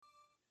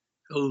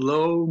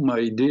Hello,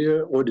 my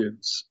dear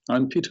audience.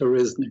 I'm Peter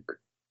Reznik,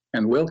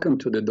 and welcome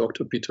to the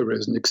Dr. Peter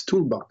Reznik's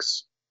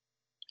Toolbox.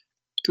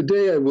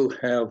 Today I will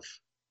have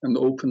an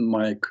open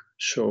mic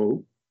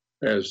show,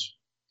 as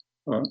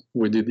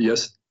we did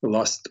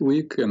last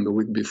week and the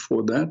week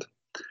before that.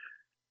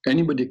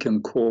 Anybody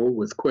can call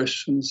with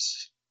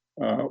questions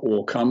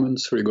or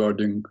comments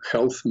regarding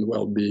health and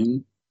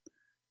well-being.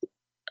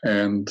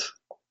 And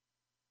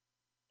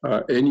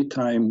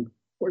anytime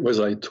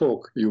as I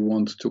talk, you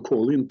want to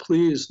call in,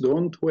 please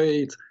don't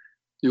wait.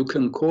 You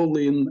can call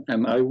in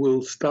and I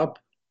will stop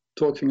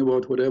talking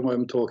about whatever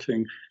I'm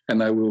talking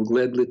and I will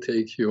gladly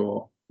take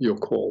your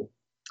call.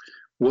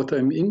 What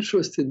I'm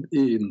interested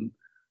in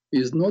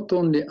is not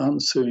only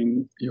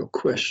answering your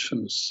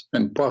questions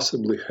and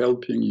possibly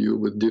helping you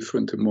with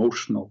different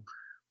emotional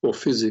or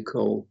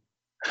physical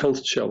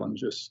health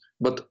challenges,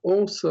 but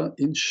also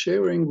in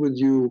sharing with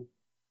you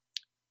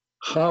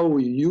how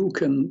you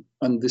can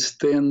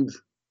understand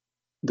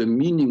the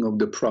meaning of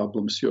the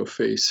problems you're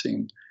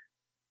facing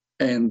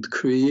and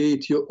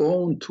create your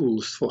own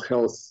tools for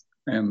health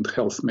and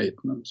health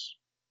maintenance.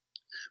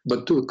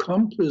 But to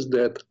accomplish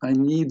that, I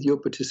need your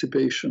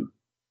participation.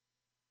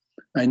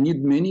 I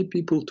need many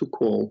people to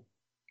call,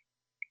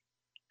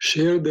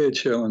 share their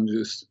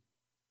challenges,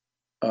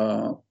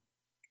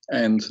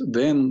 and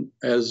then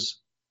as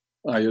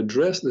I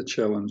address the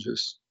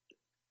challenges,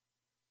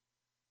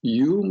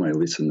 you, my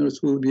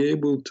listeners, will be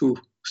able to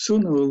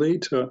sooner or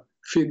later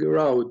figure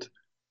out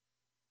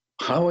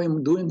how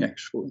I'm doing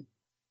actually,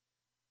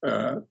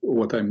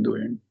 what I'm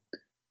doing.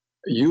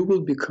 You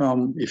will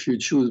become, if you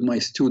choose my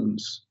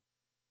students,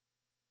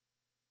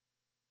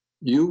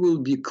 you will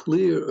be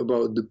clear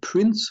about the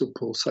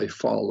principles I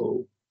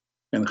follow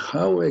and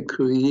how I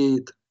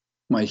create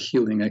my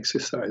healing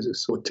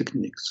exercises or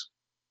techniques.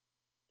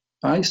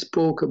 I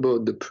spoke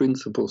about the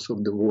principles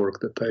of the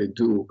work that I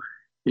do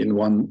in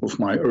one of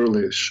my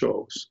earliest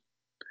shows.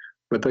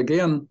 But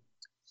again,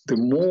 the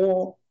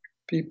more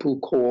people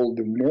call,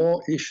 the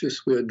more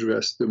issues we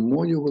address, the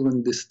more you will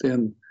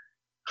understand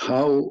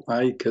how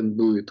I can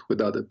do it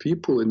with other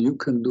people and you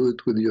can do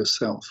it with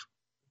yourself.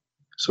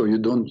 So you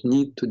don't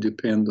need to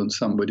depend on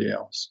somebody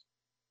else.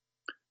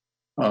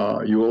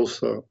 You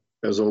also,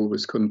 as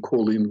always, can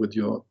call in with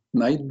your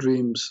night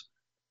dreams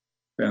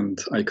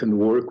and I can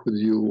work with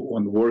you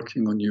on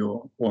working on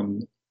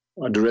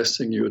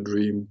addressing your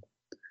dream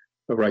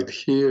right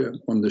here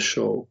on the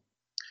show.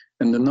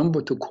 And the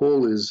number to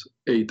call is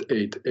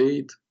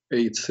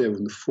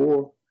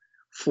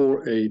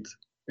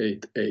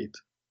 888-874-4888.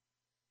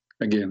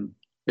 Again,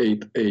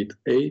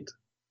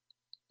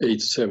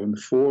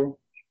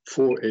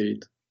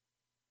 888-874-4888.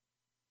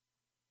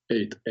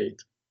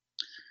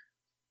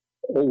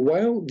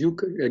 While you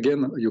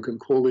can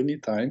call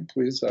anytime,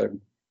 please,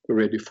 I'm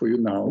ready for you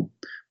now.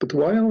 But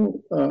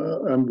while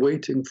I'm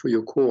waiting for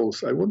your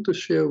calls, I want to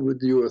share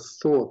with you a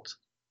thought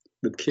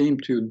that came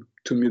to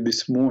me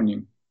this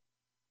morning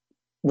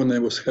when I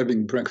was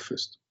having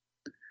breakfast.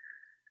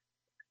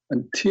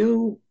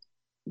 Until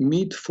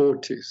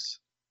mid-40s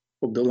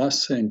of the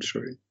last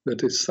century,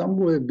 that is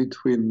somewhere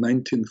between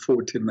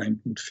 1940 and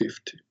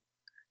 1950,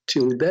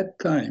 till that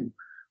time,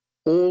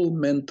 all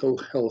mental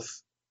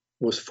health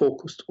was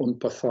focused on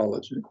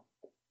pathology.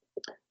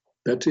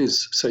 That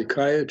is,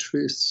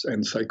 psychiatrists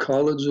and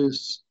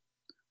psychologists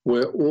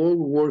were all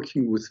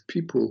working with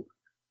people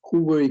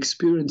who were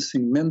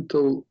experiencing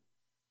mental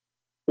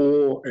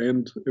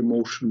and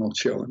emotional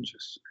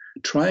challenges,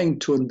 trying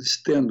to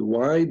understand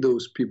why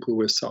those people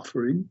were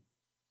suffering,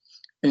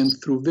 and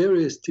through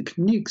various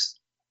techniques,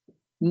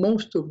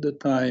 most of the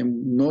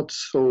time not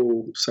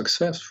so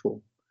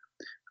successful,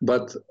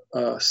 but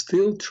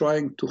still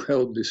trying to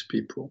help these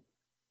people.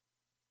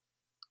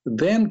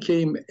 Then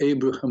came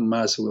Abraham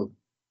Maslow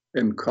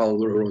and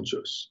Carl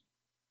Rogers.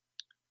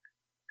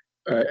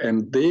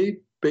 And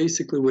they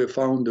basically were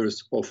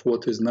founders of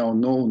what is now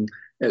known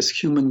as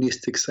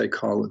humanistic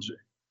psychology.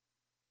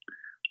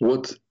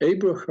 What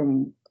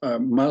Abraham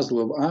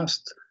Maslow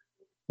asked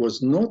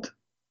was not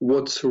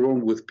what's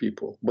wrong with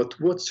people, but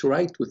what's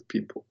right with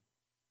people.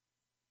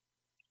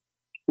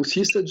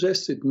 He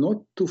suggested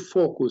not to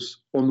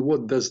focus on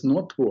what does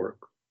not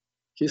work.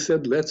 He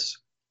said, let's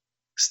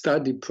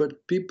study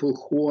people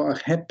who are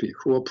happy,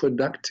 who are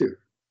productive,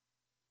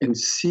 and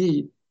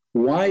see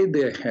why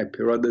they're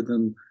happy rather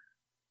than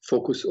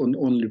focus on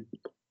only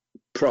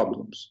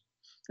problems.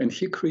 And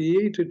he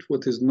created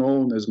what is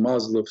known as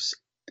Maslow's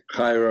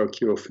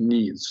hierarchy of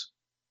needs,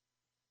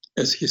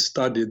 as he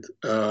studied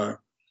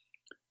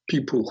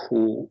people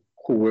who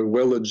were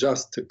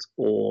well-adjusted,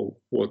 or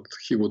what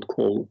he would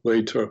call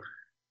later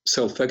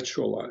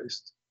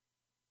self-actualized.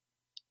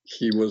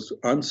 He was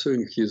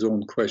answering his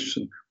own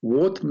question: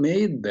 what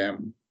made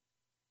them?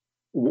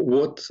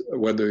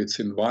 Whether it's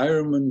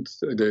environment,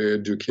 their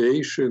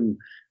education,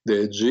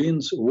 their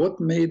genes, what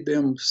made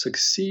them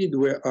succeed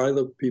where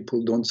other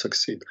people don't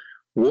succeed?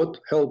 What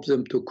helps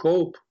them to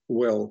cope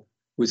well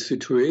with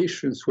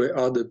situations where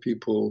other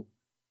people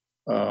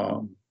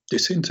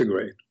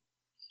disintegrate?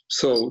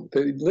 So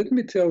let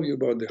me tell you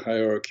about the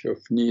hierarchy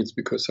of needs,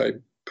 because I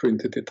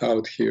printed it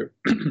out here.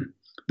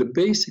 The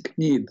basic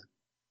need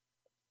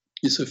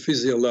is a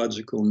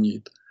physiological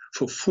need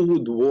for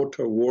food,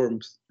 water,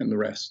 warmth, and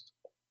rest.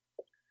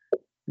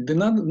 The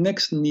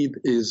next need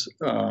is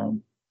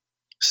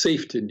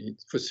safety need,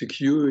 for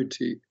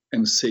security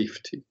and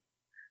safety.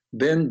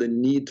 Then the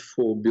need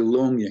for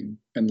belonging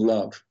and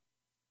love,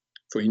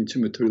 for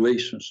intimate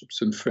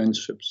relationships and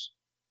friendships.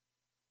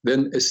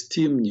 Then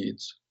esteem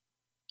needs,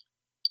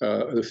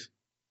 a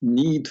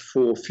need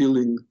for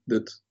feeling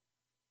that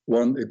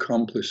one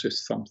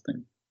accomplishes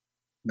something,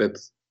 that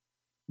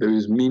there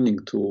is meaning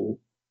to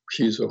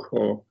his or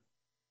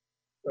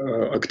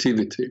her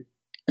activity.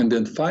 And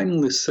then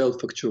finally,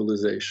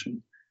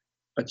 self-actualization,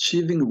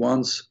 achieving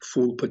one's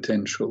full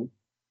potential,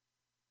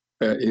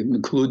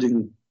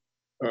 including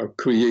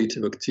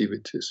creative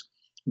activities.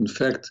 In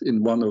fact,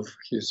 in one of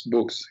his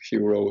books, he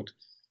wrote,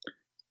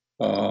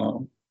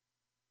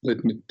 let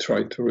me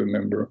try to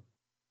remember,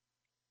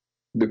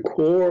 the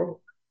core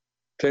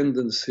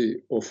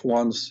tendency of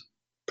one's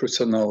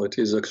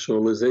personality is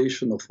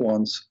actualization of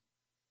one's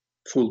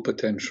full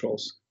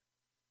potentials.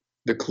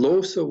 The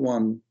closer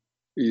one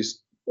is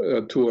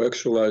to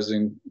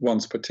actualizing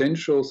one's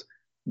potentials,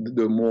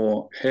 the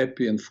more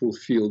happy and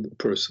fulfilled a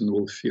person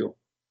will feel.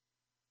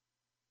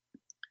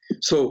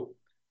 So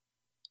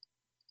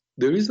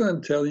the reason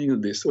I'm telling you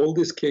this, all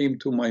this came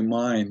to my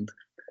mind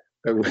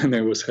when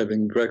I was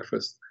having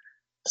breakfast.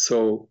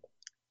 So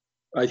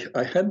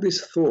I had this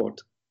thought.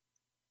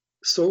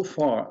 So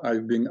far,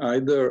 I've been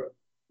either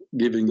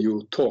giving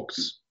you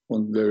talks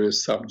on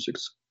various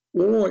subjects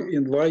or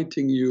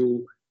inviting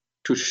you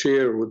to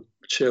share with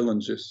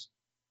challenges.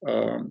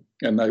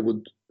 And I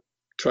would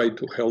try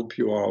to help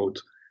you out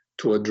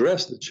to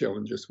address the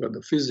challenges,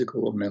 whether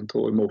physical or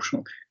mental or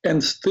emotional.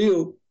 And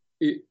still,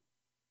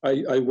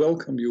 I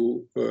welcome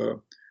you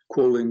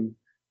calling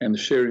and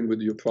sharing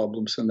with your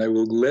problems, and I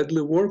will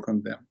gladly work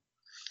on them.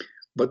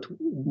 But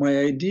my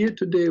idea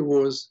today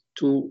was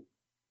to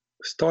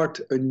start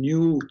a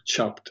new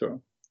chapter,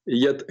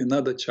 yet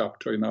another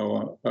chapter in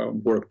our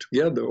work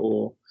together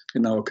or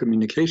in our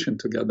communication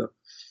together.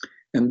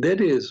 And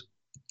that is,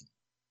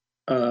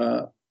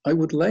 I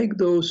would like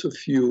those of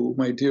you,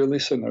 my dear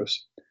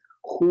listeners,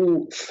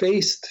 who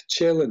faced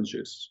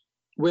challenges,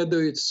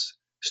 whether it's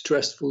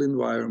stressful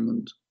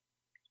environment,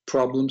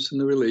 problems in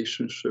a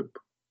relationship,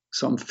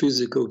 some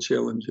physical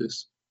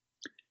challenges,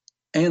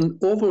 and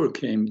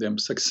overcame them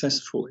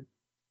successfully.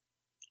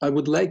 I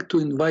would like to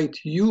invite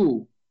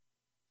you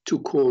to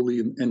call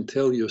in and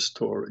tell your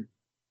story.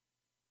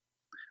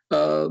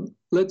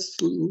 Let's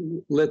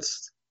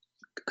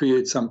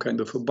create some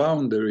kind of a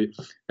boundary,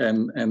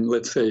 and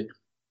let's say,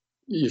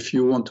 if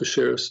you want to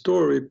share a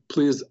story,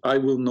 please, I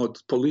will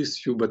not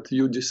police you, but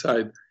you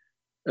decide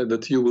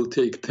that you will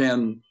take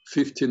 10,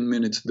 15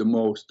 minutes the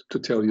most to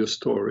tell your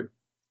story.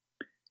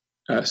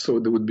 So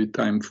there would be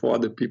time for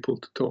other people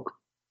to talk.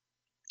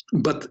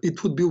 But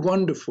it would be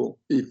wonderful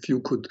if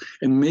you could,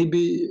 and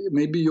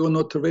maybe you're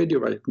not ready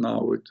right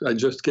now. I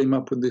just came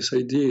up with this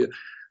idea.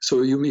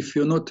 So if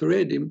you're not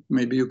ready,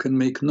 maybe you can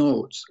make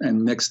notes,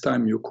 and next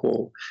time you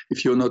call,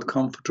 if you're not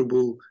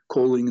comfortable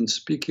calling and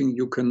speaking,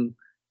 you can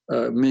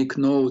make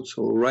notes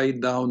or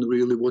write down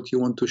really what you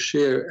want to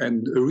share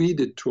and read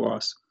it to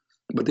us.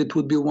 But it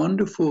would be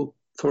wonderful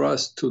for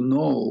us to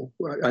know,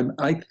 and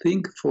I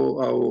think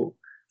for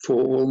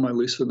all my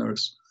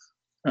listeners,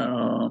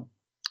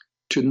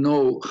 to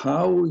know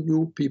how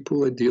you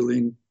people are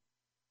dealing,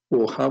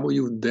 or how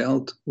you've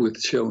dealt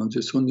with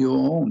challenges on your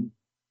own.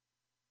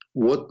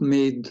 What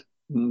made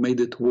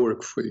it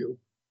work for you?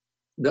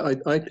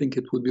 I think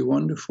it would be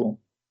wonderful.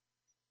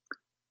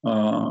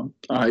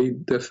 I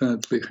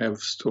definitely have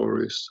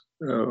stories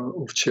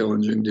of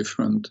challenging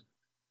different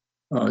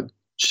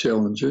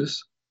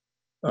challenges,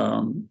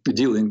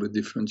 dealing with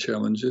different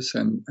challenges,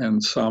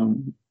 and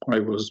some I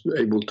was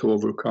able to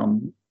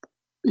overcome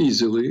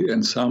easily,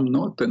 and some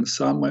not, and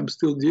some I'm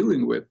still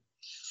dealing with.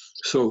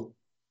 So,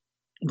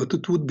 but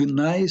it would be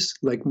nice,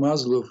 like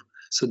Maslow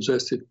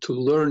suggested, to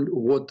learn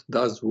what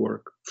does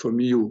work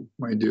from you,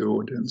 my dear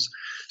audience.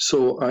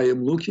 So I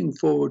am looking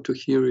forward to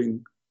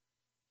hearing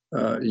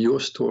your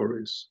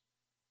stories.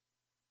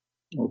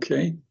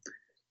 Okay?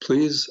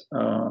 Please,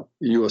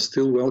 you are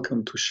still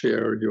welcome to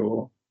share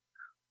your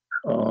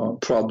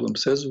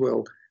problems as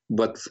well,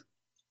 but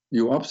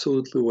you're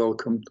absolutely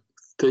welcome.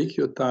 Take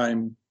your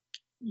time.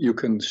 You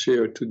can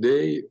share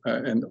today,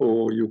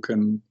 or you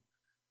can,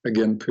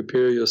 again,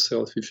 prepare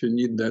yourself if you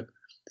need that,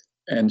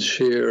 and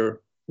share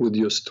with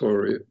your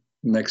story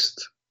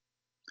next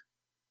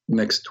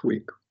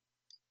week.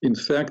 In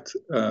fact,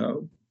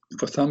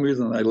 for some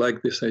reason, I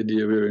like this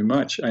idea very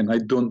much, and I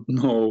don't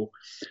know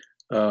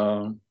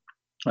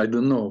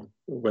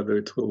whether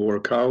it will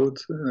work out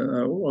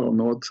or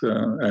not,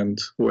 and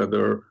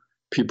whether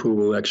people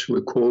will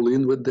actually call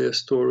in with their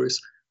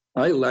stories.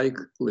 I like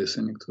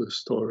listening to the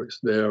stories.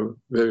 They are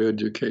very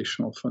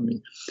educational for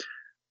me.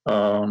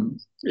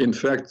 In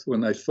fact,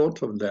 when I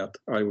thought of that,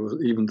 I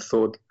even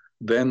thought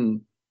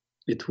then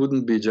it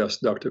wouldn't be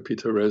just Dr.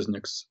 Peter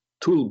Resnick's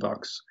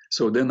toolbox.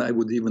 So then I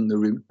would even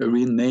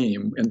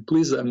rename, and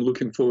please, I'm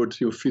looking forward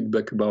to your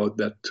feedback about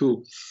that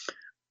too.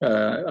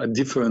 A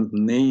different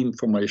name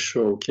for my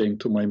show came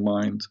to my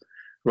mind,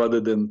 rather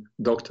than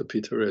Dr.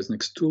 Peter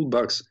Reznik's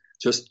Toolbox,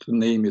 just to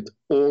name it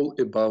All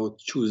About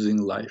Choosing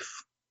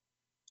Life.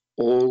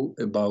 All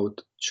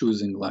About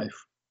Choosing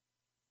Life.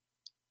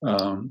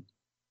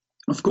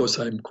 Of course,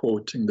 I'm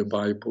quoting the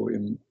Bible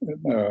in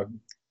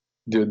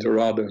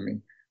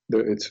Deuteronomy.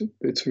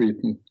 It's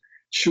written,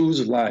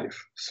 choose life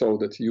so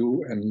that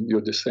you and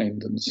your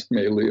descendants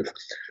may live.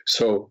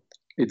 So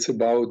it's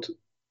about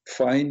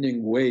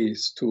finding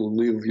ways to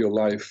live your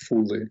life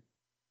fully,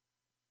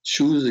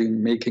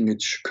 choosing, making a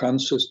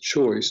conscious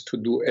choice to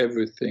do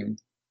everything,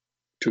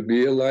 to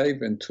be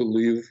alive and to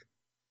live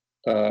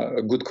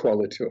a good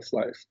quality of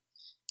life.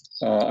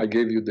 I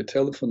gave you the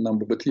telephone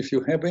number, but if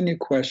you have any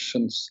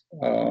questions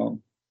or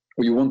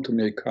you want to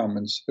make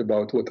comments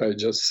about what I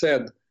just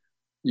said,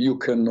 you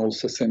can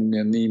also send me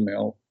an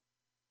email.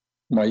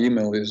 My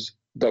email is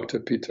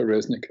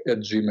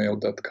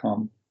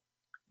drpeterreznik@gmail.com.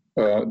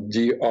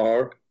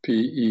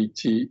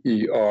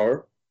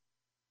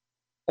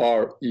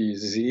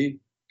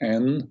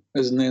 DrPeterRezn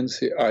as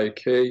Nancy,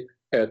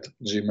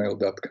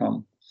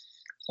 IK@gmail.com.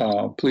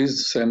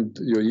 Please send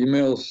your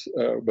emails,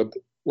 but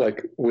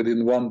like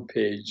within one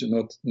page,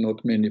 not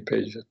many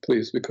pages,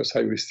 please, because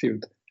I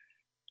received,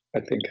 I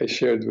think I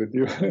shared with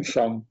you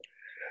some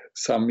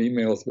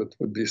emails that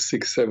would be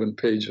 6-7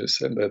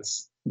 pages, and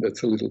that's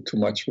a little too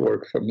much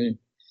work for me,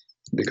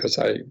 because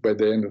by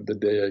the end of the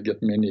day I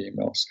get many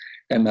emails,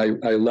 and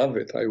I love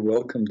it. I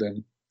welcome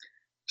them.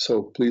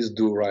 So please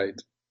do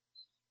write.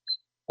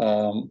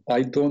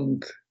 I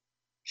don't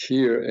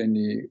hear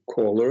any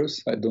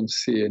callers. I don't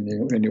see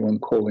anyone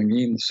calling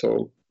in.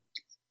 So,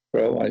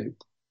 well, I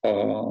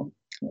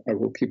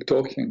will keep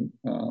talking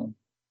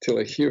till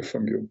I hear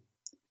from you.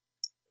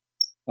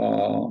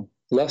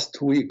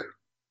 Last week,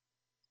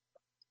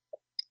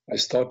 I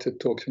started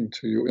talking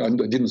to you,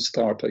 and I didn't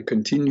start, I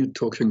continued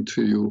talking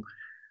to you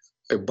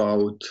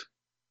about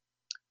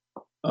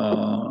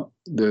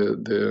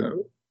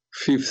the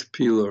fifth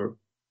pillar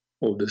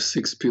of the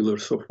 6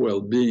 pillars of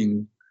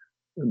well-being,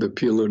 the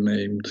pillar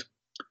named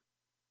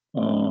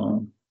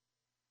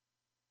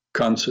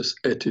conscious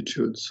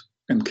attitudes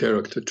and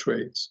character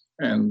traits.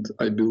 And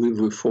I believe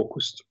we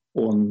focused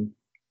on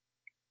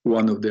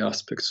one of the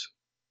aspects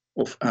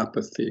of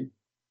apathy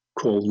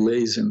called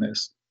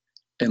laziness.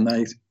 And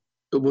I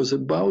was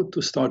about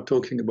to start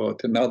talking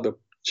about another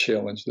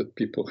challenge that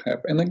people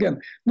have. And again,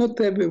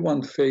 not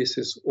everyone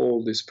faces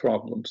all these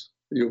problems.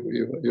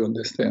 You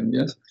understand,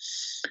 yes?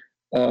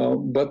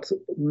 But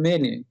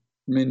many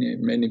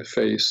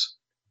face.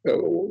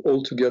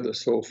 Altogether,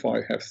 so far,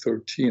 I have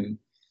 13.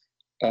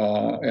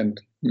 And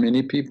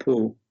many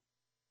people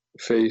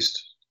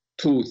faced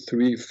 2,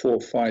 3, 4,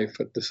 5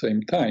 at the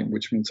same time,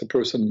 which means a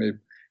person may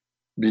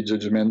be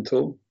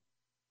judgmental,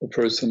 a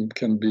person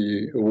can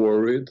be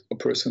worried, a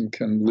person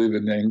can live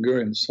in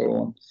anger, and so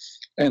on.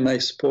 And I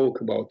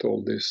spoke about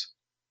all these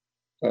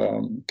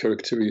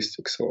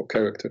characteristics or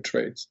character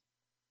traits.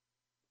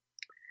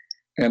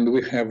 And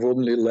we have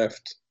only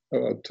left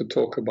to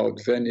talk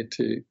about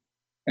vanity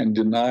and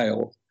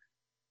denial.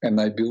 And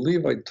I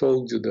believe I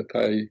told you that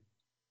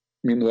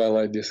meanwhile,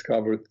 I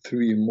discovered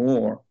 3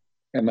 more.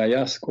 And I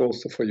ask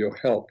also for your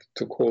help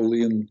to call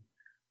in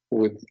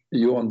with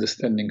your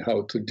understanding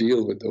how to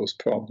deal with those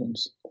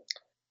problems.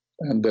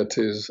 And that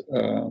is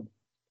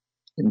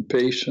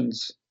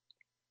impatience.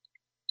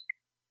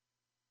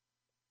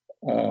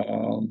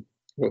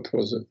 What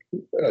was it?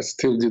 I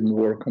still didn't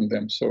work on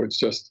them. So it's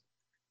just,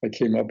 I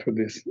came up with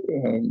this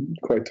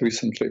quite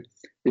recently.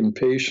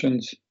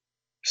 Impatience,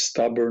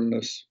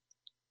 stubbornness,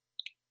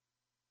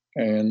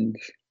 and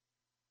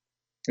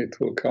it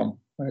will come.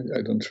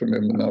 I don't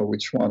remember now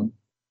which one.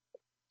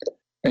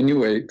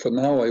 Anyway, for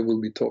now, I will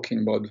be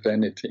talking about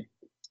vanity.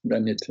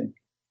 Vanity.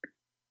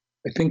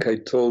 I think I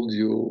told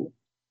you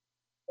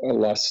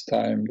last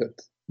time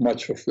that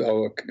much of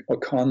our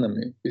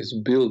economy is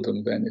built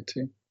on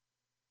vanity,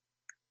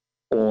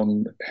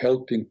 on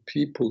helping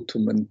people to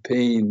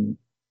maintain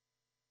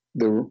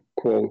the,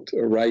 quote,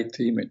 right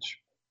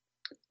image,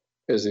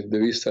 as if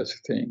there is such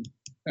a thing.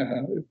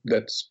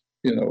 That's,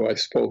 I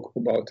spoke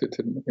about it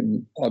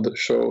in other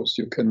shows.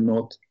 You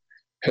cannot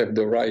have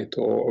the right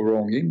or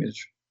wrong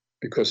image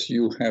because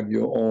you have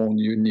your own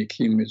unique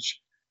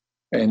image,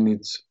 and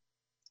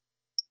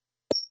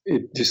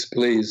it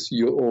displays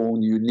your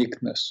own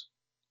uniqueness.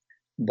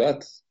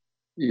 But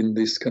in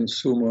this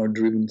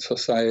consumer-driven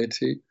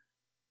society,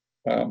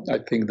 I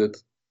think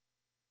that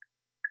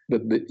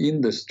the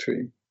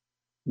industry,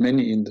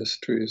 many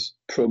industries,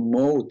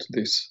 promote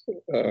this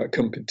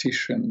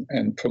competition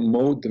and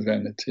promote the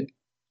vanity.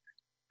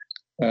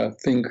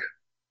 Think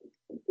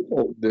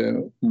of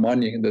the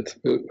money that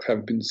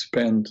have been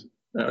spent,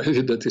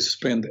 that is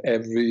spent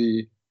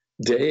every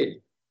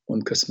day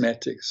on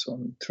cosmetics,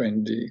 on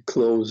trendy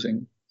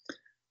clothing,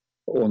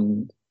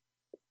 on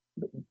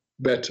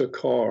better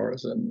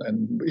cars and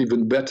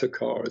even better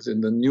cars,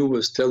 in the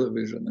newest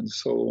television and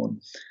so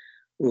on.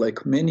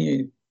 Like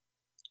many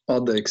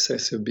other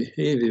excessive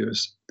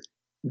behaviors,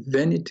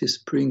 vanity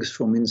springs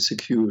from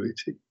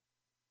insecurity.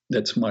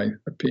 That's my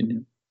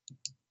opinion.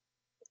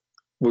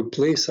 We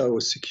place our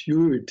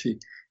security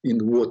in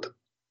what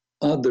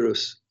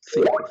others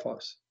think of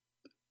us.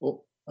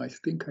 Oh, I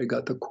think I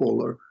got a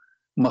caller.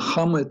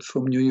 Mohammed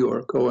from New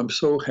York. Oh, I'm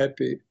so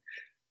happy.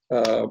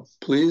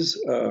 Please,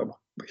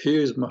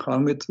 here's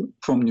Mohammed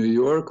from New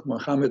York.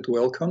 Mohammed,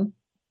 welcome.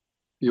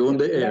 You're on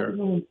the air.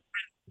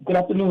 Good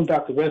afternoon,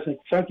 Dr. Resnick.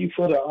 Thank you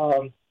for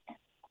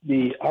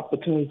the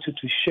opportunity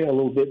to share a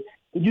little bit.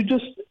 Would you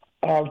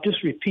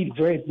just repeat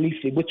very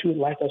briefly what you would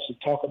like us to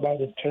talk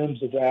about in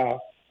terms of our,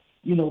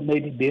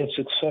 maybe being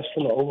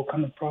successful or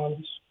overcoming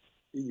problems?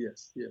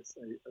 Yes.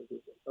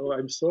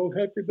 I'm so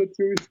happy that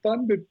you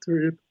responded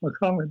to it,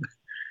 Mohammed.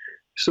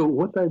 So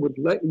what I would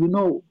like,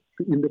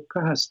 in the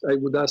past, I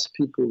would ask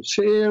people,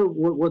 share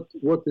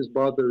what is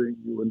bothering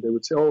you, and they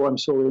would say, "Oh, I'm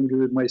so angry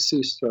with my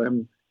sister.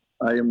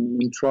 I am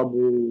in trouble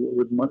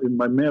in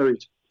my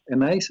marriage."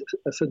 And I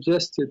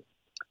suggested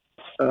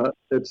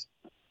that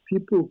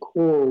people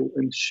call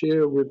and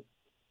share with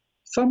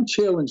some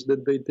challenge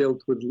that they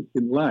dealt with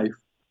in life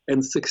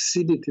and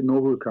succeeded in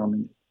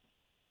overcoming it.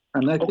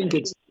 And I think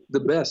it's the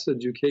best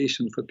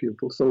education for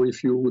people. So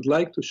if you would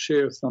like to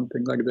share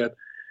something like that,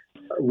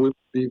 we'll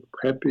be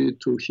happy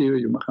to hear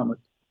you, Mohammed.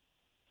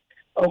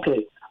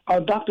 Okay.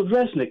 Dr.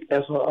 Resnick,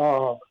 as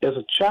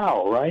a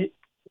child, right?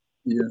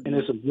 Yeah. And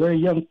as a very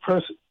young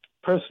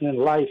person in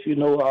life,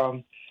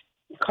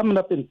 coming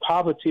up in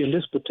poverty in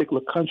this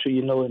particular country,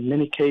 in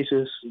many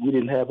cases, we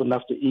didn't have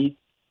enough to eat.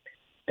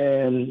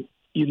 And,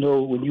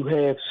 when you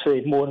have,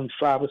 say, more than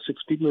 5 or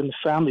 6 people in the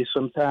family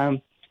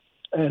sometimes,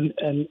 and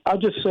I'll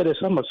just say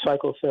this, I'm a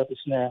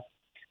psychotherapist now,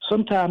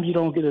 sometimes you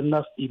don't get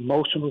enough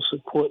emotional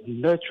support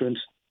and nurturance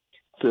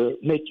to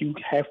make you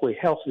halfway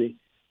healthy.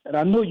 And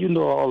I know you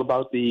know all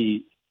about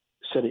the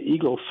set of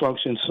ego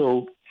function.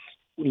 So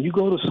when you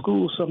go to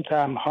school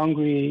sometime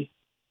hungry,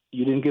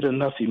 you didn't get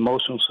enough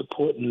emotional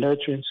support and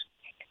nurturance,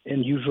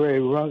 and you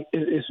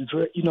it's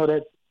very,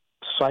 that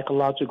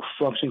psychological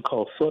function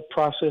called thought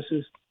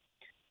processes.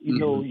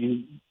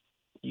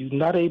 You're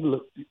not able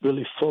to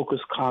really focus,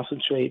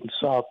 concentrate, and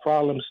solve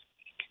problems.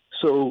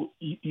 So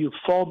you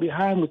fall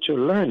behind with your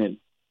learning.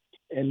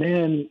 And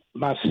then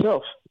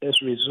myself, as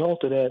a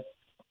result of that,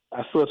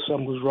 I thought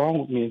something was wrong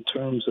with me in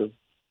terms of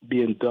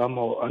being dumb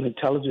or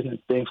unintelligent and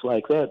things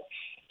like that.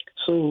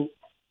 So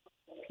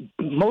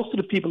most of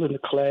the people in the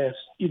class,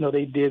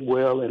 they did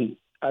well, and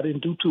I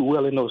didn't do too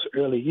well in those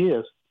early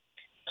years.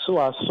 So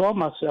I saw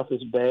myself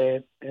as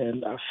bad,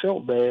 and I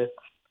felt bad.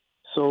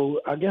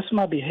 So I guess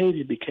my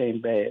behavior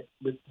became bad.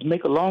 But to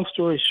make a long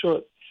story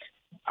short,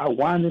 I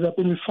winded up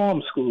in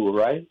reform school,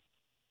 right?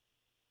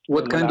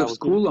 What kind of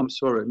school? I'm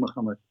sorry,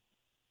 Mohammed.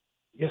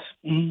 Yes.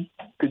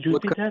 Mm-hmm. Could you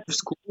repeat that? What kind of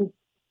school?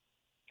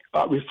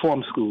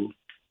 Reform school.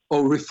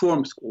 Oh,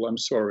 reform school. I'm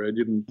sorry. I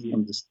didn't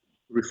understand.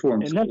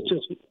 Reform school. And that's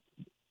just,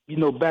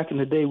 back in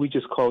the day, we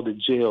just called it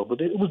jail.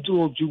 But it was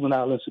dual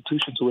juvenile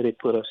institutions where they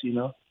put us,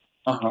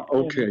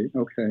 Okay.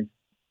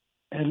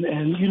 And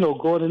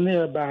going in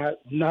there by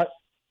not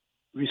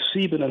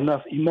receiving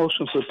enough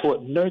emotional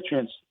support and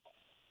nurturance,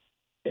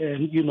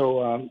 and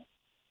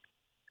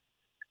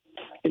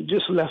it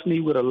just left me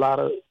with a lot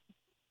of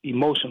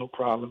emotional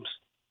problems.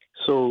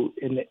 So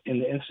in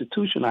the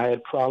institution, I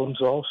had problems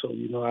also.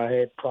 I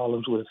had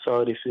problems with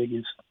authority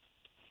figures,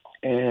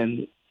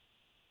 and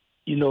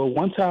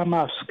one time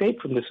I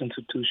escaped from this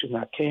institution.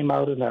 I came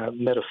out and I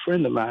met a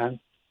friend of mine,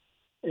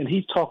 and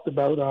he talked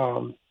about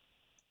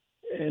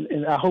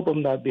and I hope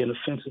I'm not being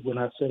offensive when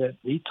I say that.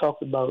 He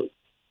talked about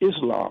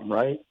Islam,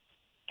 right?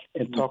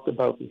 And talked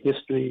about the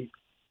history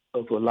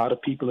of a lot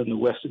of people in the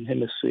Western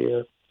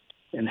Hemisphere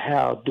and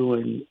how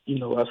during,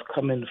 us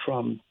coming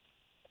from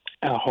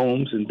our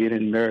homes and being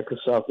in America,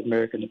 South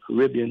America, and the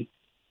Caribbean,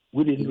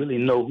 we didn't really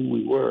know who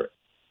we were.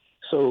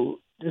 So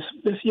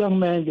this young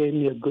man gave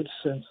me a good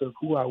sense of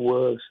who I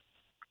was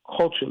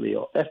culturally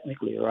or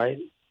ethnically, right?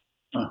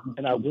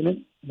 And I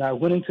went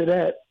into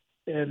that,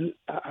 and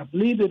I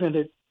believed it, and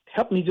it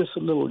helped me just a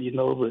little,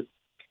 but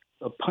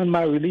upon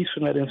my release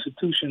from that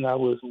institution, I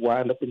was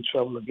wind up in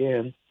trouble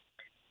again.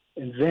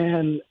 And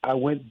then I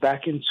went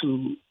back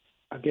into,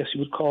 I guess you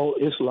would call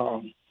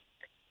Islam.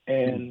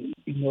 And,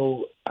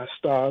 I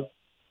started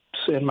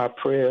saying my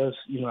prayers,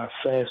 I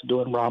fast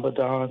during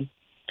Ramadan.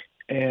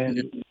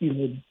 And,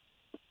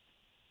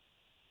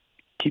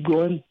 keep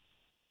going.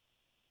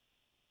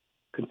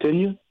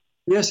 Continue.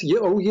 Yes. Yeah.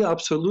 Oh, yeah.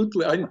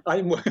 Absolutely.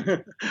 I'm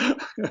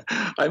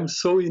I'm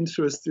so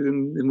interested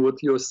in what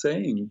you're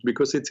saying,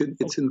 because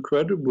it's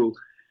incredible.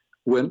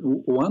 When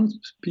once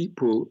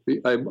people,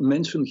 I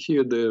mentioned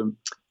here the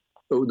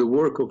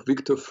work of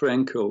Viktor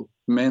Frankl,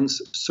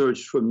 Man's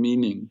Search for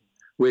Meaning,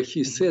 where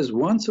he says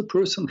once a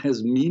person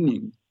has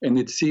meaning, and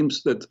it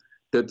seems that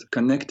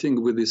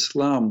connecting with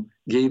Islam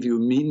gave you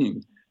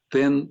meaning,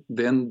 then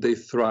they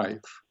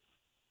thrive.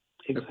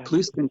 Exactly.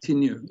 Please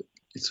continue.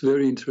 It's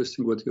very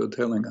interesting what you're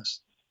telling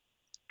us.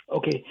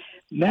 Okay.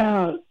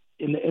 Now,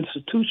 in the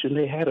institution,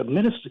 they had a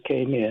minister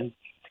came in,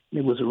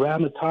 It was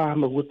around the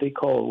time of what they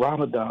call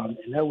Ramadan,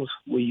 and that was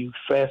where you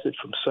fasted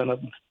from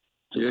sunup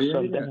to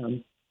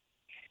sundown.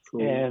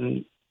 Cool.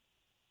 And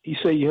he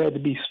said you had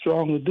to be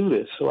strong to do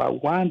this. So I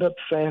wound up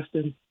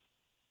fasting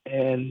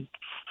and,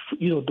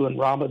 doing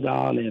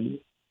Ramadan, and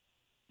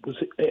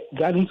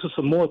got into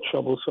some more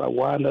trouble. So I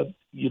wound up,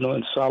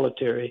 in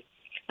solitary.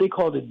 They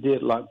called it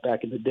deadlock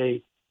back in the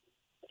day.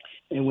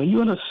 And when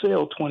you're in a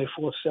cell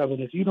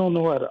 24/7, if you don't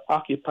know how to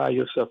occupy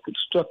yourself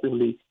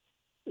constructively,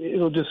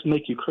 it'll just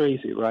make you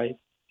crazy, right?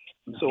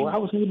 Mm-hmm. So I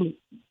was able to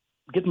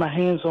get my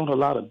hands on a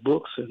lot of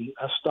books, and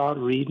I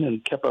started reading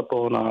and kept up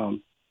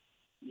on,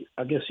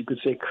 I guess you could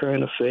say,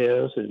 current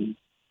affairs, and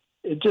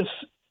it just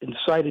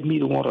incited me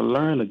to want to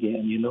learn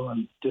again,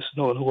 and just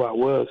knowing who I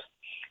was.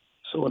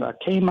 So when I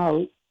came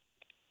out,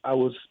 I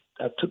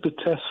took the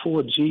test for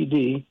a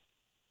GED,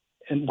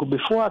 and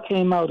before I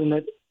came out,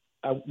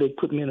 they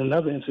put me in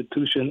another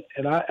institution,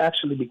 and I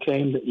actually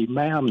became the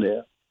imam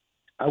there.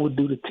 I would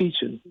do the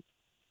teaching,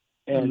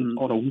 and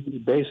on a weekly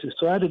basis.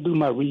 So I had to do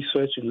my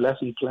research and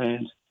lesson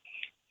plans.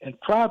 And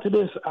prior to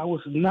this, I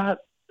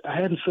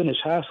hadn't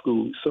finished high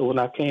school. So when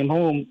I came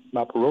home,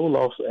 my parole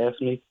officer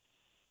asked me,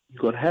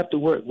 "You're going to have to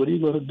work. What are you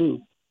going to do?"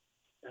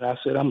 And I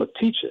said, "I'm a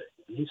teacher."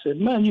 And he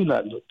said, "Man, you're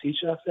not no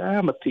teacher." I said, "I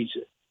am a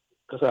teacher,"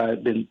 because I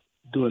had been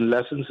doing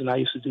lessons and I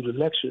used to do the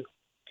lecture.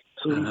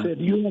 So he said,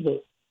 "Do you have a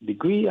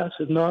degree?" I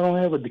said, "No, I don't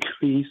have a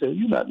degree." He said,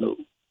 "You're not no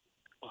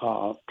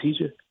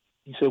teacher."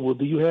 He said, "Well,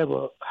 do you have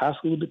a high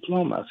school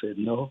diploma?" I said,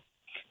 "No."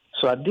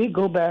 So I did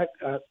go back.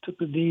 I took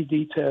the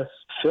GED test,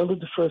 failed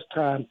it the first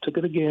time, took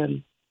it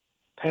again,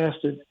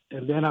 passed it,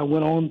 and then I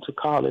went on to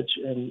college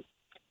and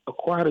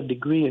acquired a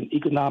degree in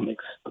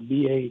economics, a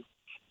BA.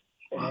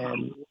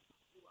 And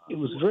it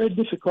was very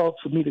difficult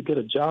for me to get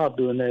a job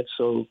doing that.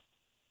 So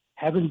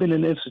having been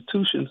in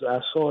institutions,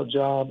 I saw a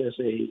job as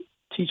a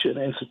teacher in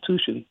an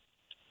institution.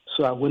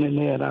 So I went in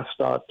there and I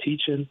started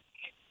teaching.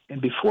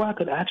 And before I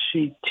could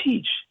actually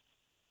teach,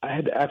 I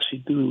had to actually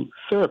do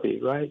therapy,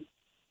 right?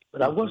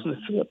 But I wasn't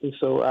a therapist,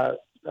 so I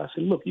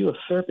said, "Look, you're a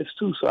therapist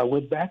too." So I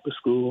went back to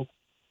school,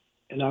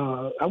 and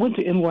I went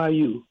to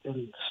NYU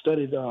and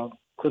studied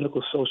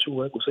clinical social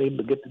work, was able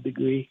to get the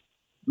degree.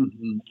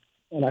 Mm-hmm.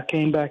 And I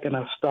came back and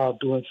I started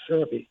doing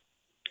therapy.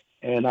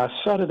 And I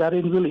started, I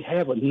didn't really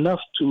have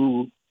enough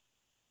to,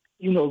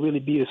 really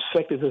be as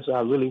effective as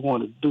I really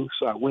wanted to do.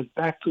 So I went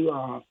back to,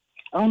 I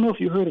don't know if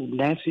you heard of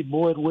Nancy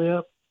Boyd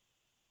Webb.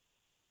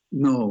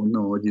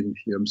 No, I didn't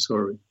hear. I'm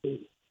sorry.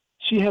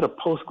 She had a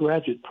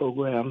postgraduate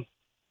program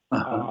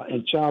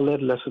in child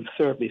adolescent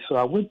therapy. So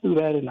I went through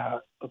that and I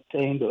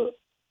obtained a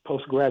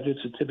postgraduate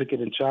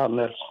certificate in child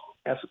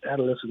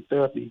adolescent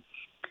therapy.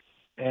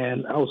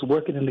 And I was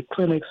working in the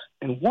clinics,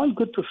 and one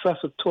good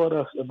professor taught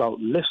us about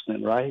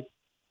listening, right?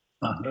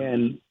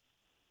 And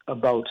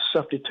about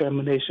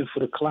self-determination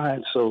for the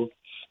client. So,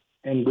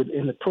 and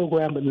within the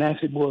program with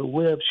Nancy Boyd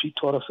Webb, she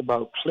taught us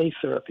about play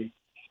therapy.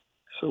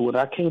 So when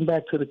I came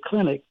back to the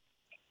clinic,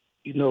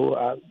 you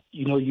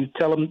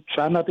tell them,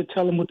 try not to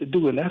tell them what to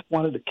do. And that's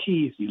one of the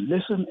keys. You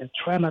listen and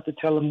try not to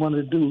tell them what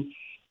to do,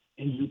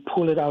 and you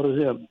pull it out of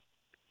them.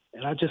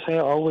 And I just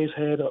always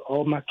had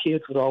all my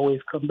kids would always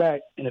come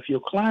back. And if your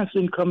clients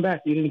didn't come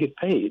back, you didn't get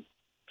paid.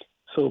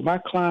 So my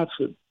clients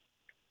would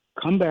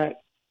come back,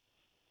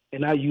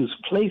 and I used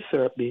play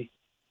therapy,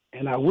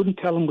 and I wouldn't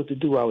tell them what to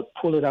do. I would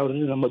pull it out of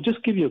them. I'll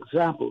just give you an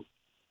example.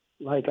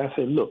 Like I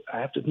said, "Look,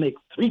 I have to make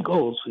 3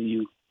 goals for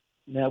you.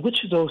 Now,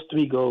 which of those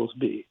 3 goals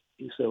be?"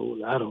 He said,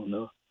 "Well, I don't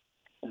know."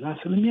 And I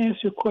said, "Let me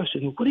ask you a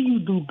question. What do you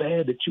do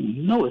bad that you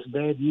know it's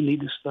bad you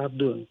need to stop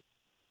doing?"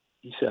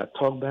 He said, "I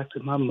talk back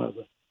to my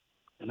mother."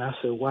 And I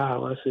said,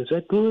 "Wow." I said, "Is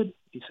that good?"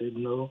 He said,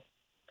 "No."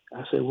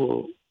 I said,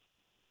 "Well,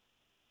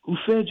 who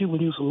fed you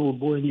when you was a little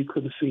boy and you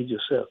couldn't feed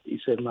yourself?" He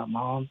said, "My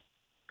mom."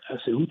 I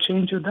said, "Who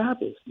changed your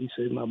diapers?" He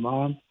said, "My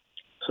mom."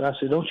 So I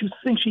said, "Don't you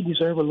think she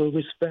deserves a little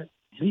respect?"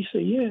 And he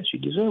said, "Yeah, she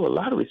deserves a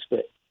lot of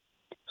respect."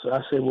 So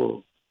I said,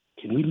 "Well,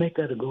 can we make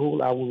that a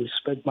goal? I will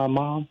respect my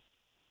mom."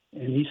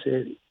 And he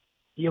said,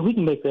 "Yeah, we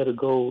can make that a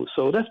goal."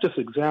 So that's just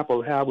an example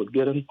of how I would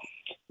get him.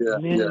 Yeah,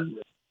 and then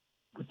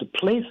with the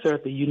play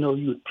therapy, you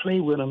would play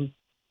with them.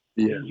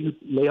 Yeah. And you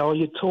lay all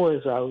your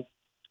toys out.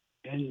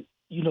 And,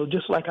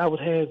 just like I would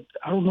have,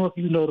 I don't know if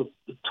you know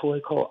the toy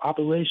called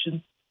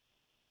Operation.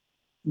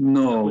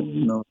 No.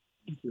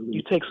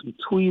 You take some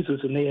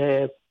tweezers and they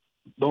have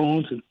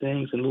bones and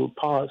things and little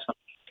parts.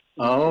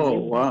 Oh,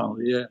 wow,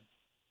 yeah.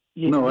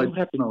 No, I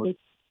don't know.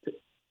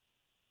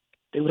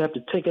 They would have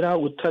to take it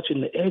out with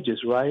touching the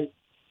edges, right?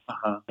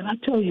 And I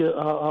tell you,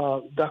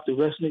 Dr.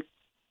 Resnick,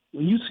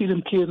 when you see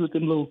them kids with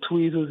them little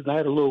tweezers, and I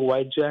had a little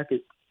white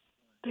jacket,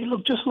 they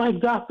look just like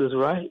doctors,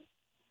 right?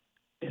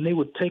 And they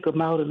would take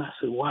them out, and I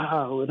said,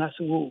 "Wow." And I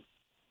said, "Well,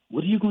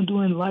 what are you going to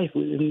do in life?"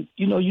 And,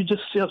 you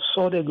just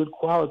saw their good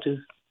qualities.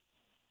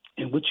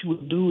 And what you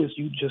would do is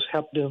you just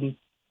help them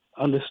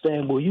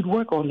understand, well, you'd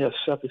work on their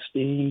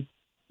self-esteem,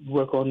 you'd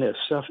work on their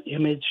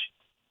self-image,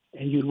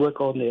 and you'd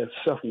work on their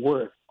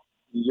self-worth.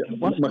 Yeah,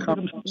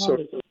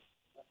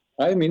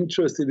 I'm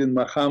interested in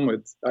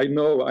Muhammad. I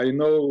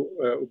know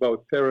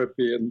about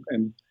therapy,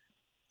 and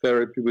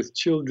therapy with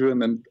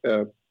children, and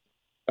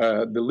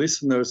the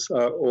listeners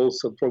are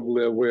also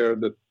probably aware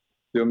that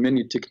there are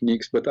many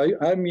techniques, but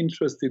I'm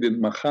interested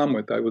in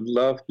Mohammed. I would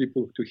love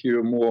people to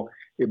hear more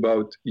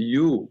about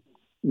you,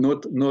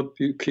 not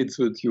kids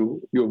that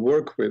you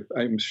work with.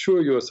 I'm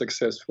sure you're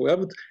successful.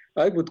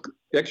 I would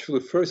actually,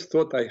 first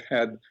thought I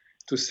had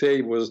to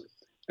say was,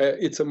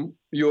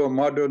 you're a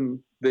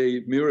modern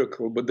day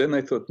miracle. But then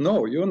I thought,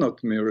 no, you're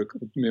not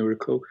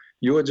miracle.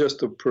 You are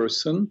just a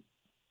person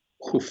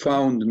who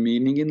found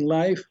meaning in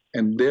life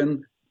and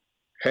then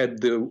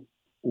had the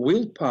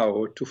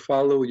willpower to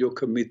follow your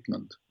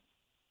commitment.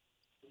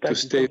 To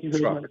stay on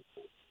track.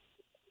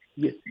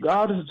 Yes,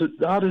 God is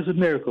a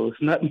miracle. It's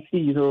not me,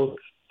 you know.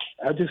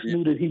 I just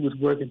knew that He was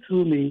working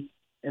through me,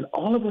 and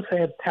all of us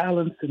have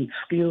talents and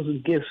skills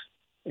and gifts,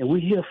 and we're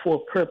here for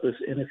a purpose.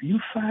 And if you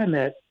find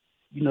that,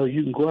 you know,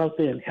 you can go out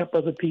there and help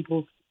other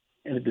people,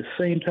 and at the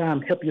same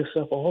time help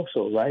yourself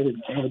also, right?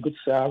 And earn a good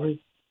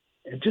salary,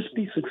 and just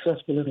be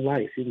successful in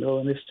life, you know.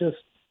 And it's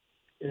just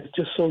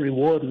so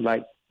rewarding.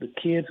 Like the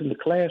kids in the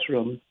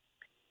classroom,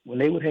 when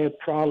they would have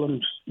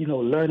problems, you know,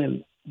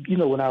 learning. You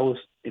know, when I was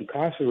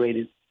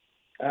incarcerated,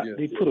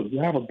 they put a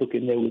grammar book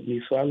in there with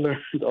me, so I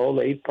learned all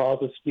the 8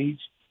 parts of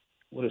speech,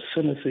 what a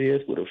sentence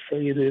is, what a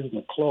phrase is, and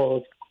a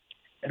clause.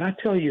 And I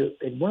tell you,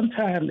 at one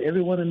time,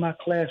 everyone in my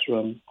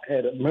classroom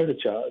had a murder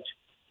charge.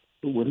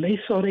 But when they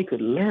saw they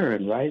could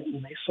learn, right,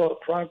 when they saw the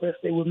progress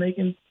they were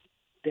making,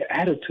 their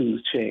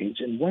attitudes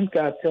changed. And one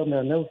guy told me,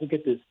 I'll never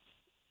forget this,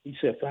 he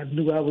said, if I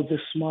knew I was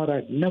this smart,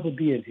 I'd never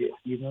be in here,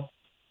 you know.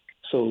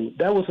 So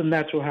that was a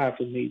natural high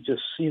for me,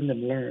 just seeing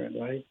them learn,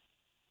 right?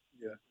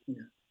 Yeah.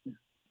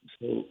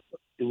 So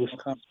it was,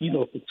 you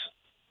know, it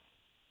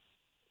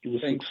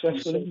was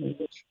successful.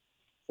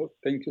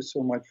 Thank you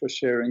so much for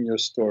sharing your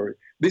story.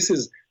 This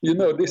is, you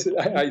know,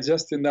 I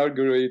just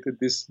inaugurated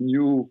this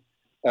new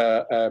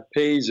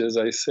page, as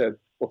I said,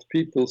 of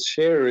people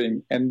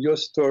sharing, and your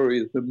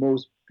story is the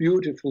most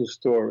beautiful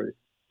story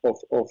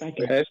of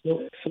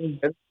having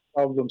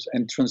problems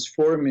and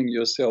transforming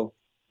yourself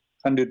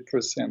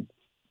 100%.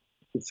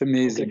 It's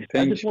amazing.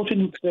 Okay. I just want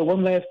you to say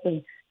one last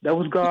thing. That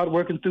was God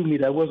working through me.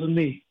 That wasn't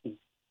me.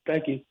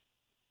 Thank you.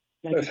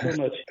 Thank you so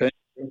much.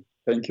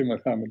 Thank you,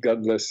 Mohammed.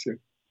 God bless you.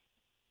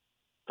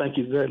 Thank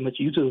you very much.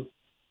 You too.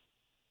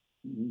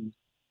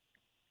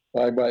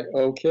 Bye-bye.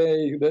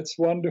 Okay, that's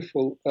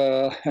wonderful.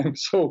 I'm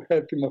so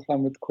happy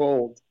Mohammed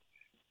called.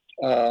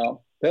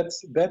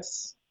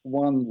 That's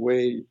one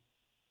way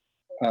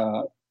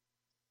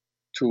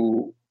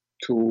to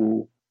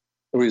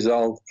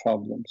resolve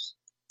problems.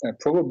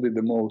 Probably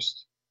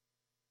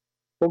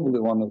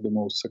one of the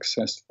most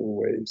successful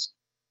ways,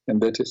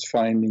 and that is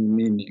finding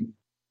meaning.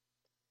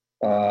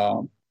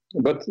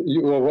 But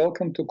you are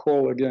welcome to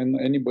call again,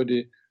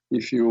 anybody,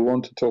 if you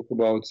want to talk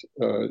about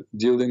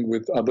dealing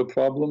with other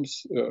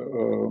problems,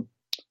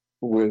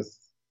 with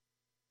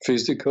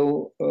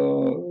physical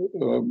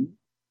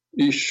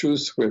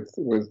issues, with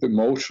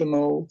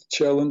emotional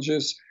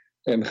challenges,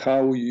 and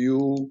how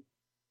you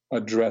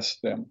address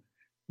them.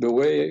 The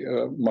way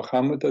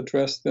Mohammed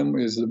addressed them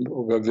is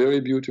a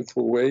very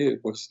beautiful way.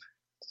 It was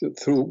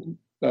through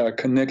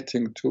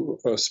connecting to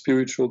a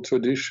spiritual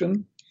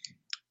tradition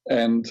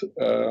and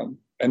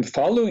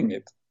following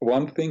it.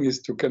 One thing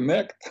is to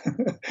connect.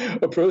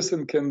 A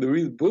person can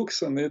read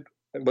books on it,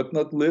 but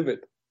not live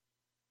it.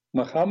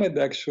 Mohammed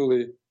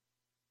actually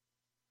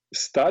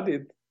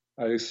studied,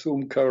 I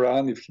assume,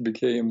 Quran. If he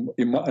became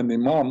an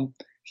imam,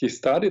 he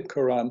studied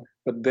Quran,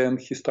 but then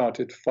he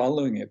started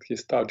following it. He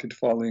started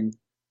following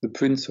the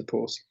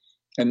principles.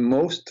 And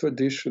most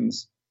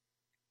traditions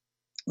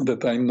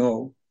that I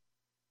know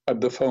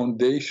at the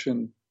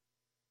foundation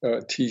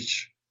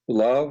teach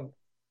love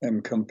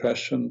and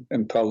compassion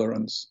and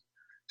tolerance.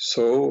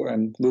 So,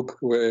 and look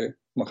where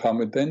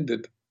Mohammed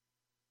ended,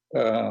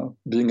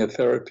 being a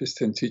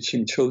therapist and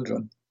teaching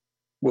children.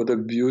 What a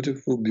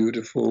beautiful,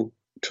 beautiful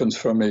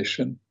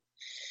transformation.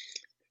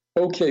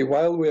 Okay,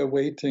 while we are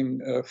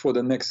waiting for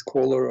the next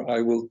caller,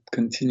 I will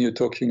continue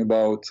talking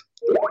about,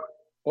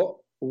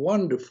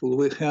 wonderful,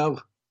 we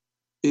have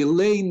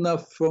Ileana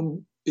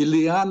from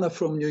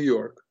New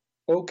York.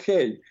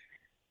 Okay.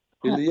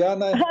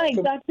 Ileana. Hi,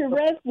 Dr.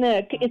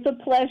 Reznik. It's a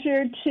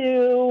pleasure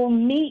to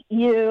meet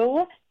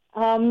you.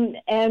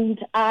 And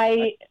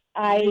I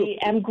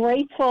am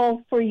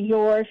grateful for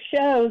your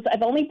shows.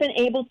 I've only been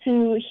able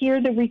to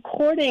hear the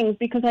recordings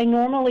because I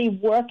normally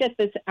work at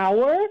this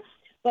hour,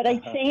 but I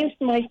changed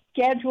my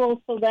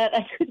schedule so that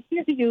I could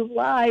hear you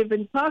live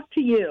and talk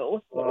to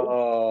you.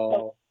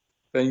 Oh,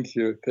 thank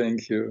you.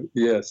 Thank you.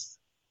 Yes.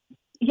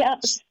 Yeah,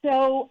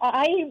 so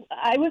I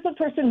was a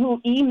person who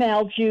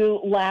emailed you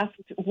last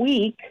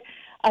week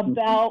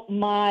about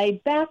my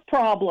back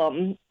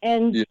problem,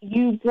 and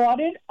you brought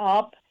it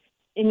up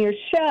in your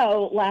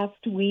show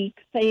last week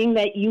saying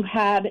that you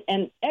had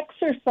an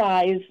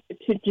exercise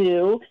to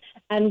do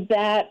and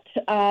that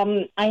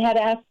I had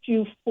asked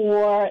you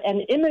for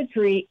an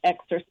imagery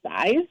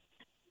exercise,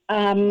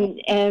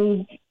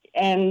 and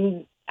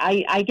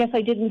I guess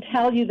I didn't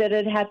tell you that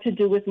it had to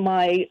do with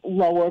my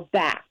lower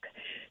back.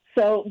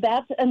 So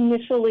that's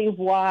initially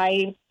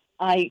why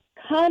I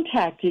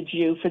contacted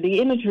you for the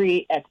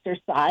imagery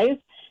exercise.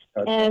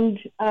 Okay.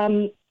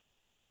 I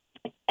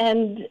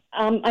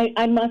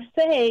must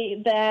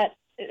say that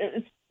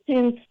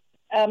since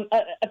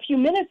a few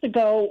minutes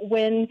ago,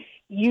 when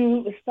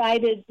you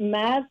cited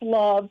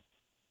Maslow's,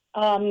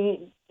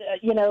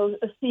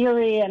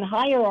 theory and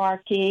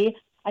hierarchy,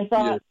 I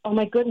thought, oh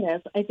my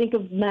goodness, I think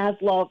of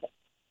Maslow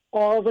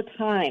all the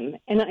time.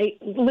 And I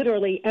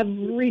literally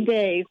every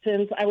day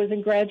since I was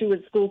in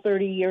graduate school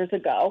 30 years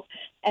ago.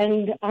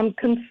 And I'm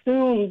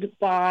consumed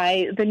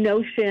by the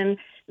notion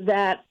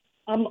that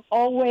I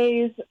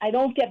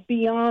don't get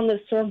beyond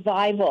the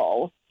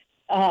survival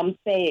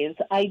phase.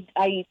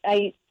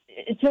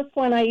 Just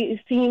when I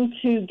seem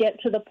to get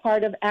to the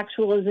part of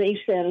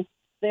actualization,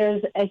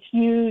 there's a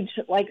huge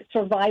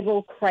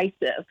survival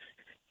crisis.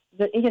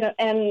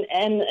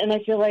 And I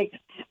feel like,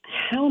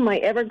 how am I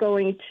ever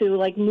going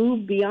to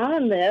move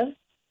beyond this?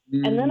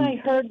 Mm-hmm. And then I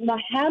heard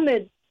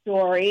Muhammad's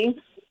story,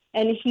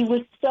 and he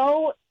was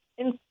so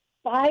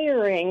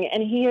inspiring,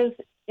 and he is,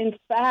 in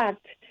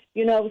fact,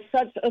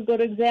 such a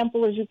good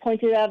example, as you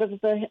pointed out, of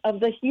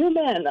the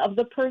human, of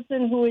the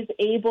person who is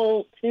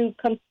able to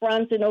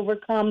confront and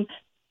overcome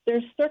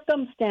their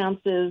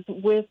circumstances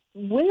with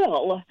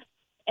will.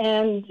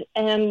 And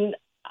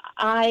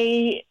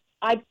I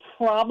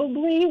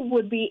probably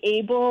would be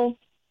able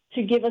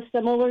to give a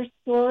similar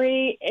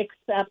story,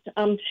 except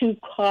I'm too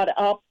caught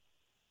up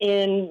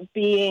in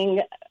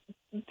being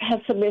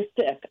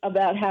pessimistic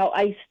about how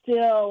I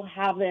still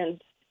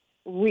haven't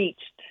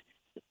reached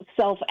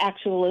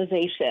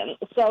self-actualization.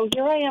 So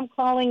here I am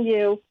calling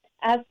you,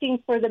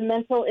 asking for the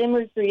mental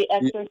imagery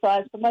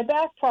exercise for my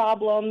back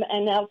problem,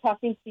 and now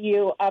talking to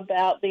you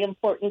about the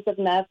importance of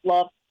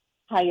Maslow's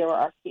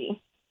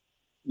hierarchy.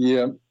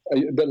 Yeah,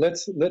 but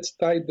let's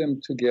tie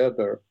them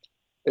together.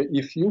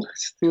 If you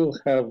still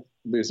have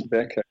this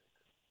backache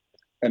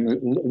and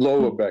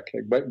lower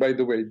backache, by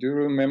the way, do you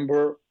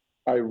remember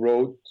I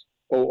wrote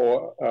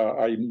or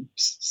I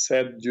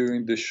said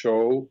during the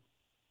show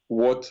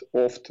what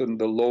often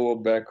the lower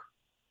back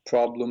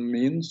problem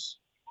means?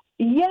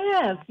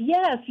 Yes.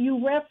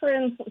 You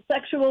reference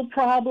sexual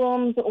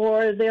problems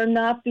or there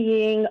not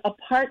being a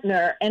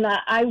partner. And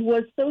I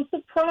was so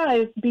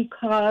surprised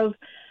because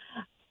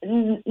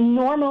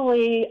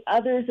normally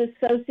others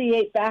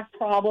associate back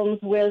problems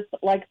with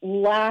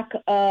lack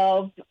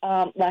of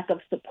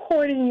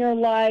support in your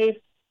life.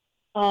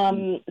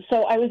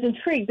 So I was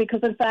intrigued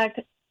because, in fact,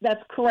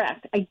 that's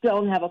correct. I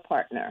don't have a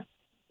partner.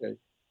 Okay.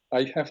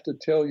 I have to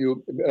tell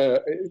you,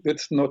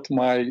 that's not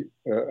my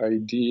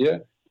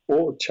idea.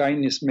 All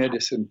Chinese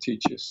medicine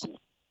teaches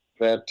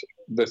that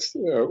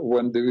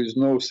when there is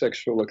no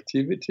sexual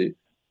activity,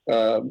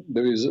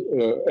 there is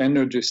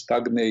energy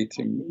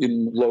stagnating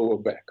in lower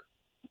back.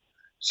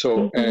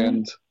 So,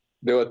 and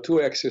there are two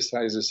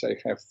exercises I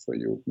have for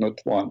you, not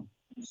one.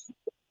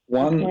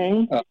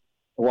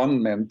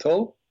 One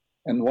mental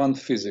and one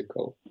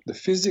physical. The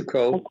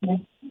physical,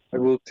 I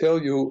will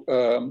tell you,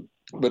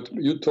 but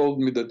you told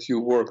me that you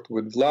worked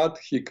with Vlad.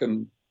 He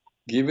can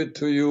give it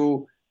to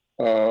you,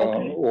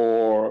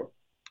 or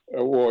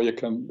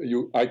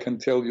I can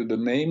tell you the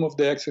name of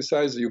the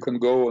exercise. You can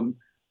go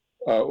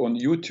on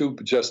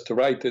YouTube, just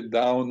write it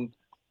down,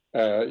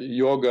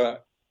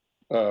 yoga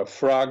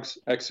frogs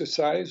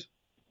exercise,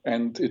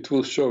 and it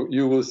will show.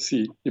 You will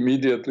see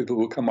immediately. It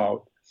will come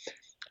out.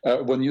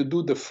 When you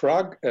do the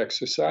frog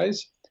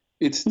exercise,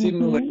 it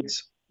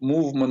stimulates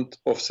movement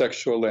of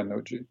sexual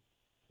energy.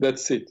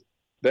 That's it.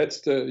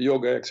 That's the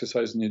yoga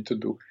exercise you need to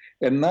do.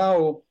 And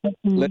now,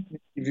 let me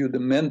give you the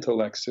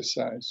mental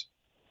exercise.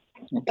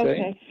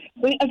 Okay.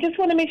 Wait, I just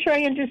want to make sure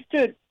I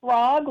understood.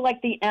 Frog, like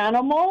the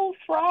animal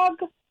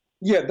frog?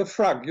 Yeah, the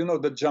frog.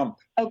 The jump.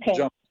 Okay.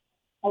 Jump.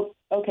 Oh,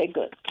 okay,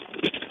 good.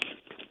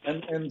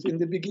 And in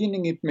the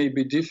beginning, it may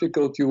be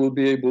difficult. You will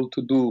be able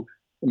to do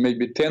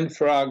maybe 10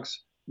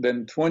 frogs,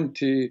 then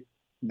 20,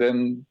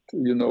 then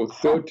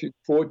 30,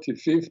 40,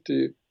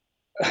 50.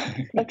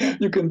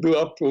 You can do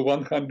up to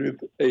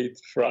 108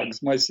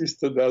 frogs. My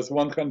sister does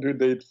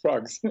 108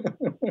 frogs.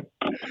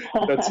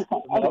 That's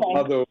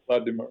mother of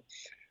Vladimir.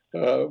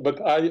 But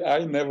I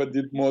never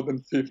did more than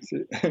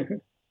 50.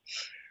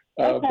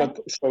 But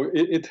so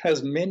it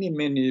has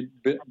many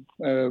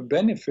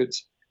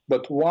benefits.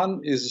 But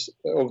one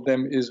of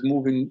them is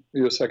moving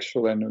your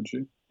sexual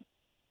energy,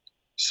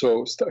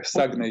 so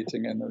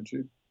stagnating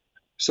energy.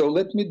 So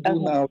let me do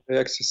now the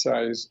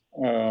exercise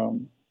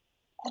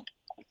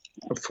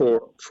for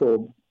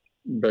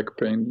back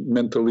pain,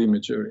 mental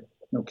imagery.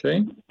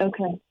 Okay.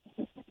 Okay.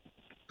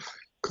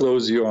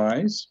 Close your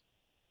eyes.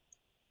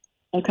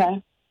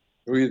 Okay.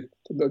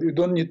 You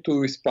don't need to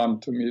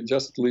respond to me.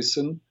 Just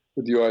listen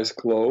with your eyes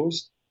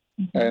closed.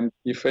 And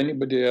if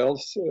anybody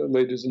else,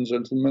 ladies and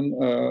gentlemen,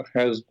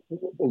 has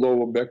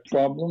lower back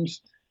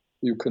problems,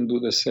 you can do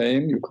the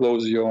same. You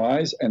close your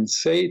eyes and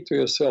say to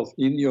yourself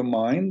in your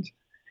mind,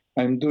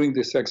 I'm doing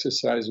this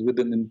exercise with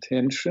an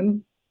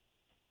intention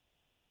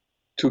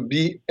to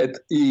be at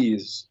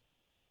ease.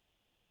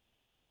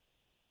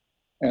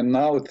 And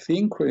now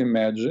think or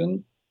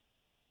imagine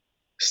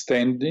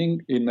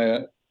standing in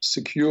a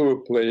secure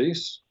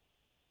place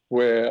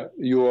where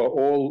you are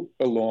all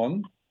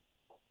alone,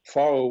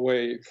 far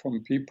away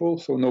from people,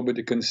 so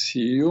nobody can see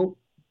you,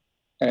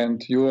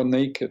 and you are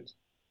naked.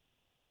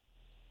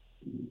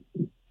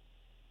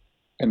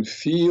 And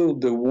feel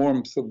the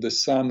warmth of the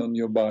sun on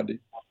your body.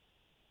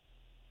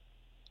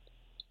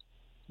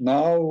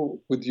 Now,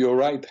 with your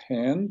right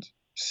hand,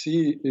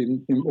 see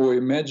or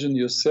imagine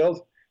yourself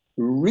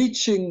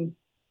reaching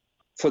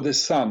for the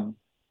sun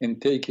and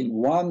taking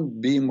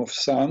one beam of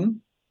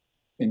sun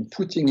and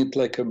putting it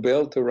like a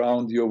belt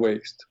around your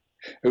waist.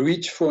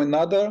 Reach for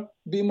another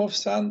beam of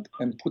sun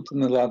and put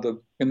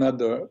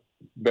another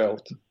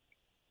belt.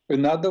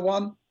 Another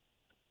one,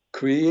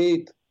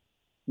 create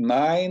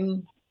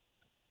 9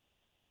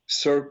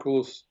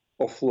 circles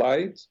of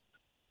light,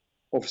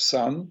 of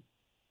sun,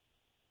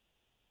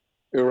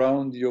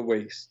 around your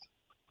waist.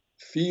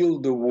 Feel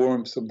the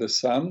warmth of the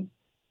sun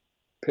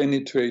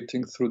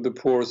penetrating through the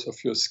pores of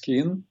your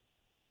skin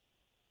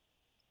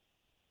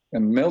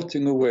and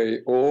melting away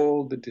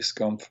all the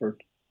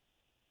discomfort.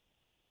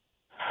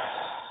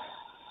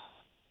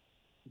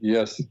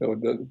 Yes, so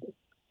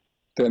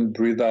then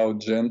breathe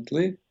out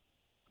gently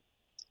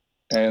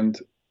and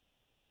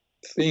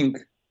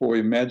think or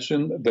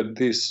imagine that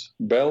this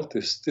belt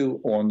is still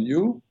on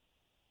you,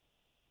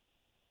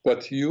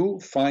 but you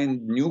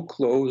find new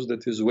clothes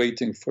that is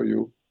waiting for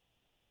you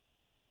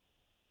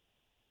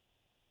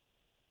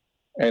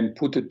and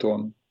put it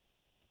on.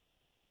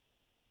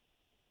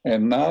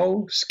 And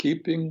now,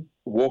 skipping,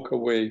 walk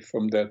away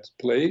from that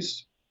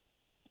place,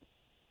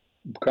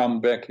 come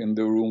back in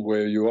the room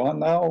where you are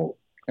now,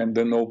 and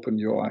then open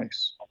your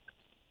eyes.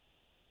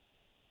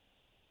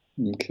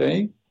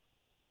 Okay?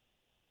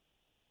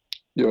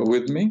 You're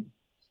with me?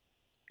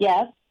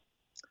 Yes.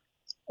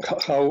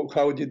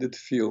 How did it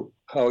feel?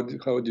 How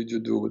did you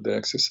do with the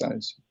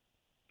exercise?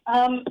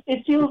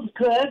 It feels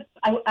good.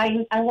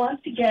 I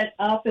want to get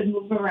up and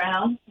move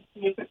around to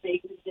see if it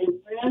makes a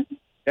difference.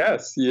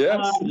 Yes,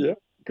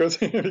 because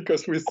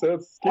we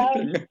said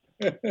skipping.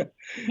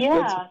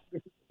 Yeah,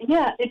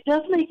 it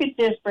does make a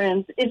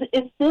difference.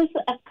 Is this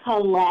a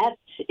Colette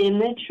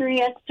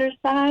imagery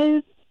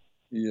exercise?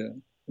 Yeah.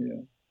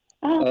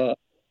 Oh,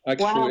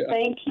 Actually, wow,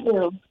 thank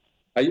you.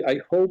 I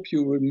hope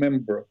you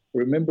remember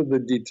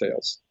the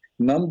details.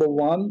 Number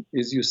 1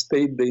 is you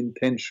state the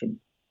intention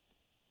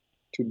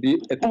to be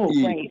at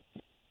ease,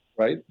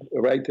 right?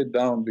 Write it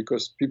down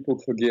because people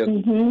forget.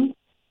 Mm-hmm.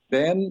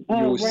 Then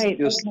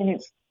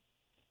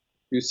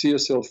you see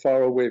yourself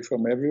far away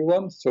from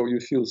everyone, so you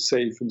feel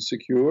safe and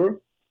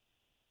secure.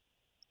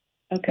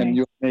 Okay. And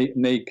you're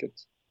naked.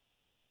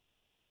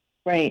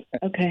 Right.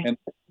 Okay. And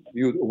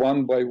you,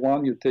 one by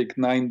one, you take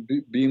 9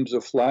 beams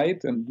of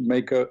light and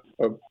make a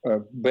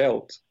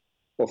belt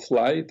of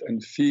light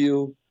and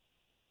feel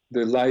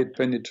the light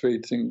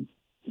penetrating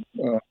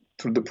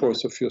through the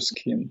pores of your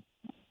skin.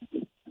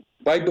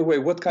 By the way,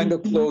 what kind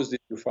of clothes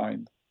did you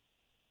find?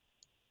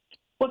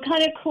 What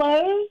kind of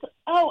clothes?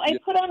 Oh, I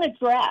put on a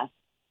dress.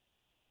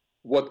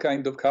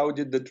 How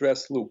did the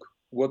dress look?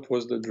 What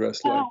was the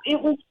dress like?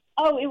 It was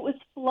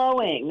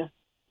flowing.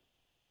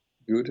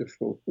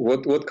 Beautiful.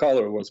 What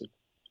color was it?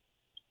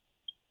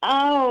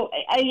 Oh,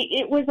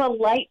 it was a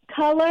light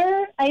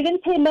color. I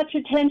didn't pay much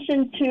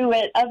attention to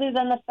it other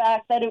than the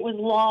fact that it was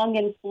long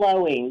and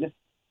flowing.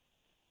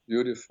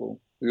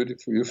 Beautiful.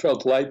 You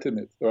felt light in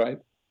it,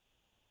 right?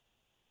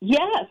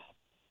 Yes.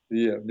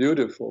 Yeah,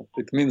 beautiful.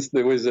 It means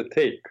there was a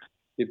take.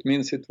 It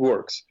means it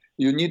works.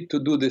 You need to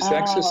do this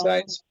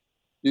exercise.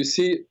 You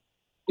see,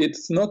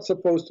 it's not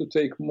supposed to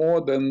take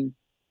more than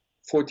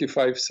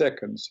 45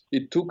 seconds.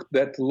 It took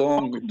that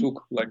long. It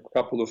took like a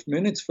couple of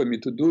minutes for me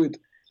to do it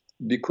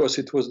because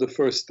it was the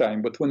first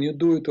time. But when you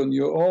do it on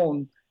your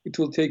own, it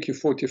will take you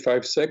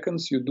 45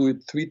 seconds. You do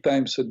it 3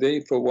 times a day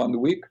for 1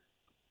 week,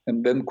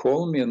 and then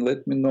call me and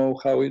let me know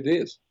how it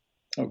is.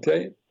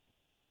 Okay?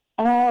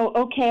 Oh,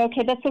 okay.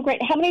 That's so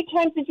great. How many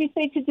times did you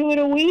say to do it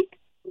a week?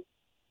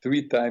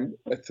 3 times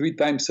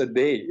a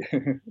day.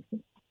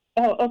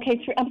 Oh, okay.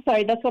 I'm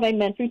sorry. That's what I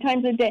meant. 3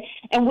 times a day.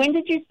 And when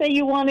did you say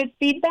you wanted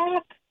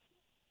feedback?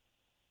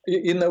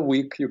 In a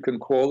week, you can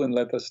call and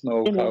let us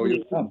know how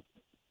you've done.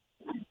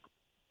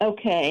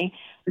 Okay.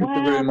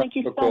 Wow, thank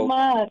you so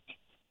much.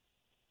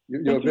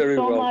 You're very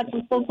welcome. Much.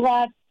 I'm so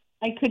glad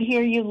I could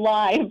hear you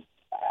live.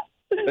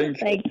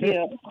 Thank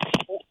you.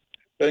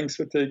 Thanks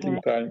for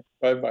taking time.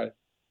 Bye-bye.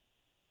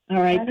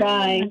 All right,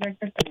 bye.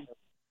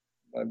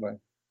 Bye-bye.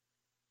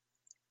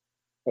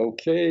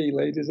 Okay,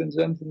 ladies and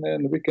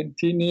gentlemen, we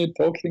continue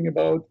talking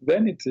about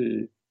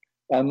vanity.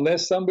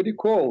 Unless somebody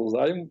calls.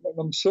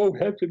 I'm so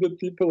happy that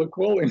people are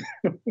calling.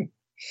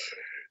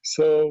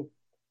 So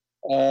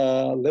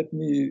let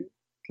me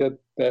get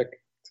back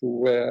to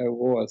where I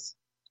was.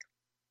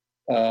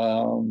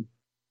 By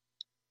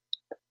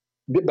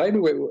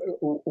the way,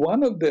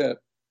 one of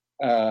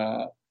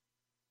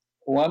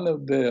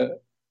the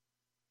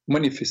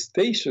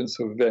manifestations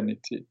of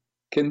vanity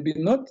can be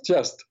not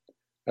just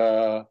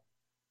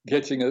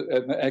getting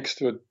an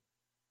extra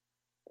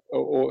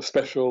or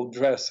special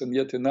dress and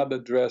yet another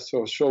dress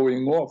or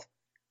showing off.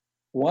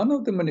 one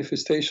of the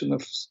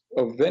manifestations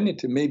of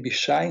vanity may be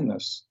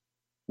shyness.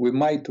 We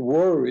might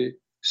worry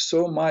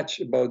so much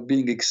about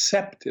being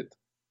accepted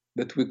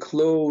that we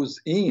close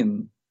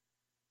in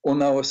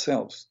on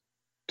ourselves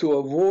to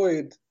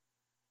avoid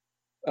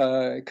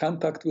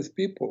contact with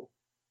people.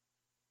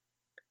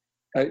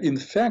 In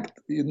fact,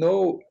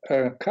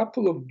 a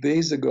couple of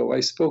days ago, I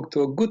spoke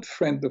to a good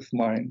friend of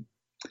mine,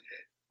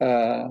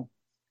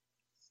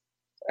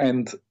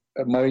 and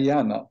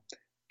Mariana,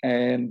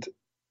 and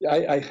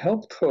I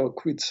helped her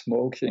quit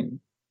smoking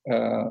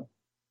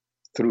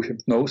through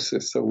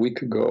hypnosis a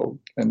week ago,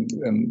 and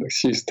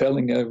she's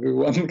telling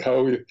everyone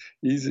how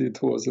easy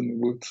it was,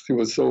 and she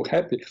was so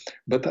happy.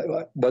 But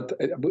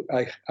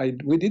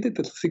we did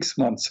it 6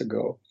 months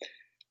ago,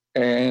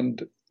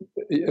 and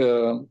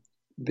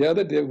the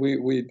other day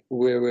we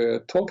were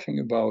talking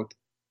about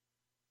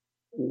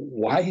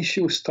why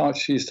she's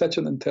such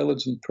an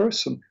intelligent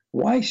person,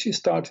 why she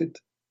started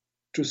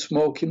to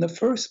smoke in the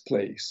first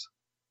place.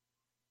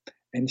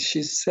 And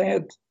she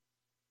said,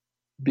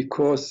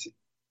 because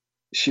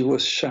she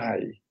was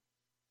shy.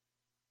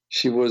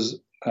 She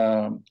was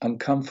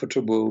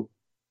uncomfortable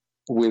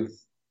with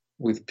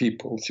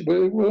people.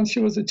 When she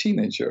was a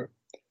teenager,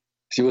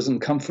 she was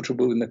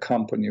uncomfortable in the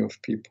company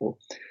of people.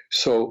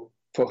 So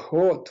for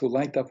her to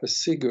light up a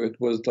cigarette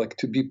was like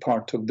to be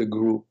part of the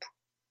group.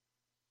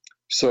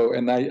 So,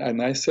 and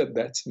I said,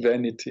 that's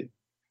vanity.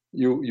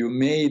 You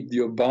made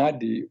your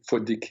body for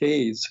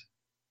decades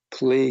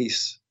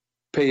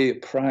pay a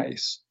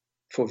price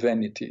for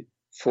vanity,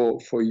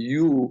 for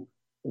you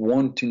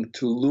wanting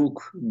to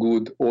look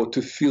good or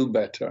to feel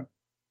better,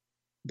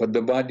 but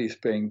the body is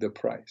paying the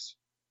price.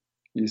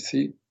 You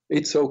see,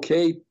 it's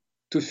okay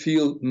to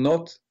feel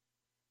not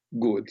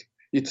good.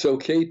 It's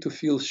okay to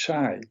feel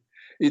shy.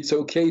 It's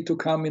okay to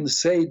come and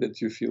say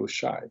that you feel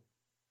shy.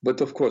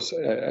 But of course,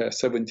 a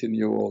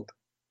 17-year-old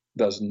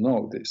doesn't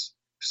know this.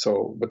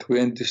 So, but we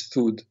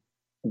understood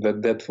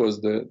that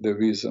was the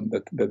reason,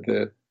 that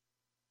the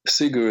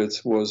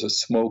cigarettes was a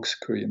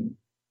smokescreen,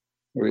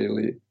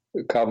 really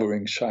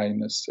covering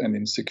shyness and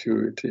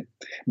insecurity.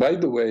 By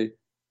the way,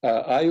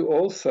 I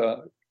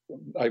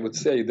would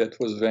say that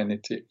was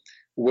vanity.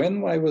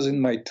 When I was in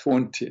my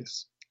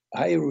 20s,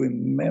 I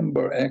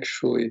remember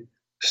actually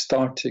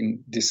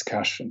starting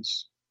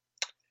discussions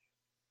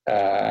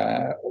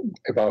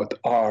about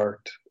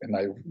art, and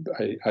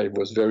I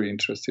was very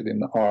interested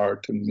in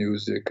art and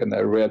music, and I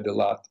read a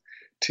lot.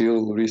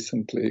 Till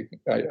recently,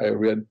 I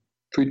read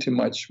pretty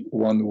much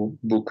one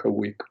book a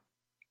week.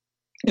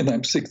 And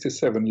I'm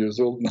 67 years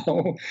old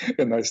now,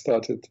 and I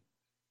started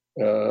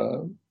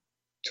to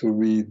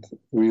read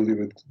really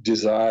with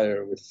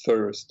desire, with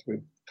thirst,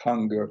 with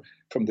hunger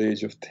from the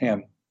age of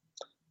 10.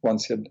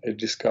 Once I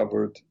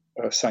discovered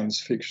science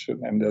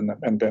fiction, and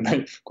then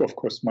I, of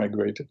course,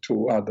 migrated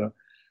to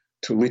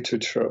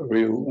literature,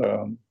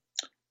 real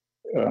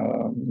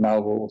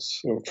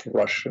novels of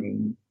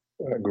Russian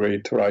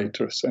great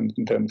writers, and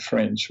then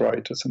French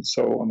writers, and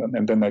so on.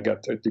 And then I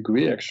got a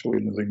degree actually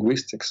in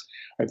linguistics.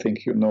 I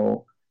think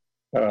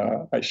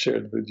I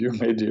shared with you,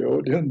 maybe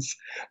audience,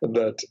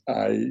 that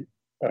I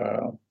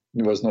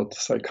was not a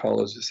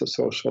psychologist or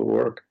social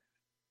work.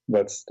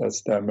 That's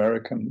the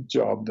American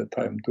job that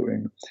I'm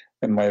doing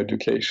in my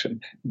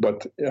education.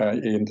 But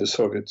in the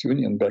Soviet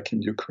Union, back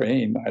in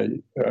Ukraine,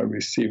 I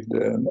received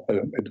an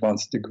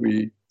advanced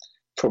degree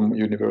from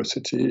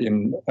university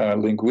in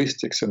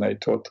linguistics, and I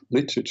taught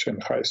literature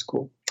in high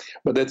school.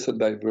 But that's a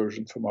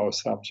diversion from our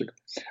subject.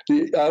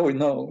 We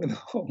know.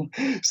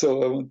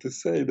 So I want to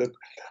say that,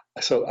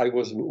 so I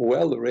was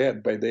well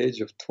read by the age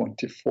of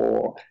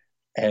 24,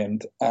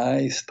 and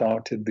I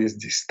started these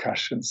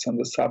discussions on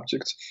the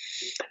subjects.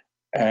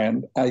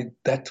 And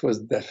that was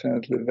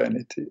definitely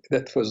vanity.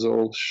 That was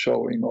all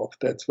showing off.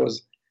 That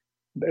was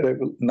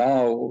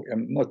now,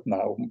 and not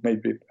now,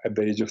 maybe at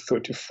the age of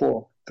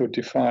 34,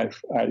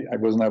 35, I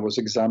was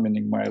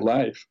examining my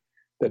life.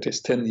 That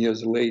is 10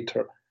 years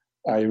later,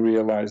 I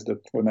realized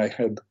that when I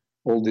had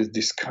all these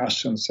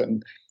discussions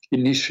and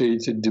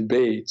initiated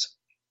debates,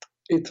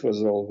 it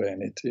was all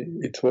vanity.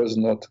 It was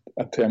not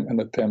an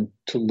attempt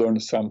to learn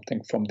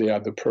something from the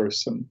other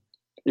person.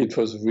 It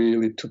was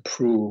really to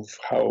prove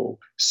how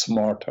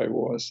smart I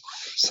was.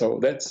 So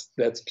that's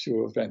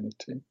pure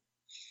vanity.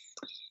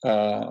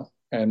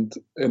 And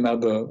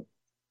another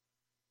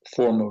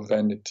form of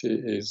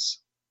vanity is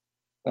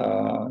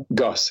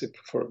gossip,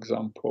 for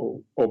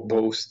example, or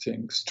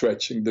boasting,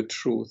 stretching the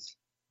truth.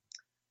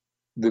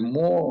 The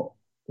more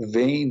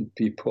vain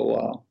people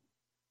are,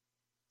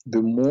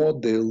 the more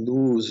they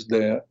lose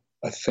their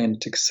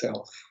authentic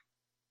self.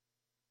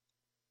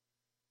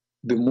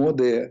 The more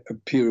their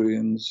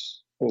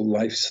appearance or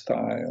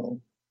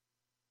lifestyle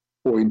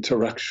or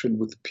interaction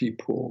with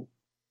people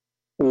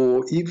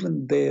or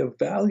even their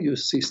value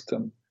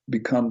system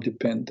become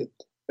dependent.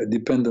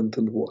 Dependent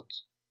on what?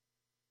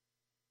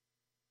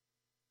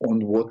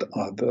 On what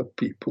other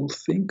people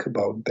think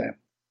about them.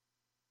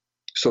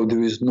 So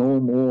there is no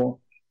more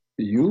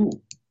you.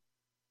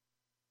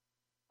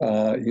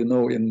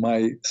 In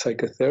my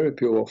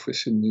psychotherapy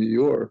office in New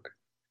York,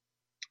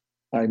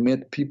 I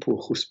met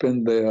people who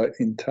spend their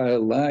entire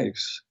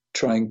lives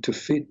trying to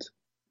fit,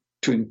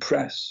 to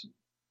impress,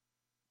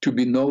 to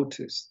be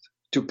noticed,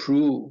 to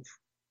prove.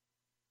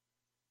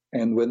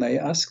 And when I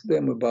asked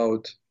them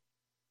about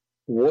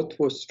what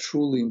was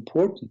truly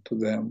important to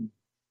them,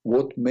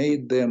 what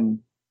made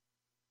them,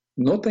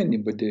 not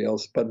anybody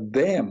else, but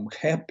them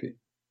happy,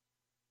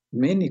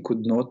 many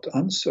could not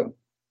answer.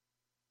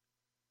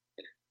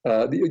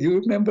 Do you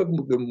remember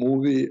the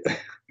movie?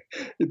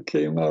 It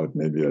came out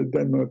maybe, I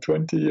don't know,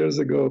 20 years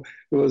ago.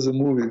 It was a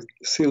movie,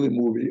 silly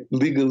movie,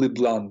 Legally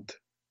Blonde.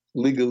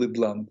 Legally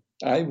Blonde.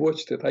 I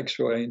watched it,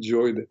 actually, I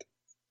enjoyed it.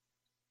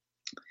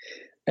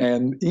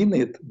 And in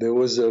it, there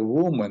was a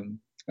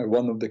woman,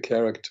 one of the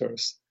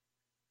characters.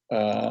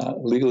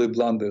 Legally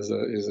Blonde is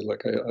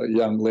like a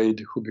young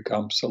lady who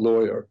becomes a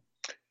lawyer.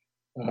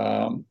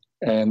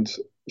 And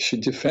she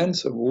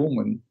defends a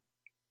woman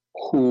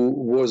who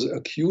was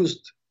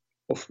accused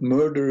of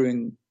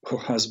murdering her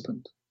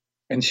husband.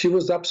 And she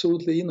was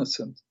absolutely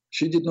innocent.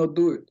 She did not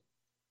do it.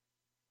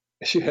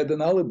 She had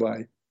an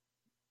alibi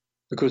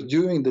because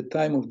during the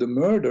time of the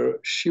murder,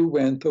 she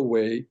went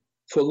away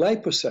for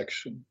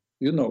liposuction.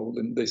 You know,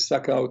 and they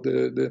suck out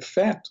the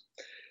fat.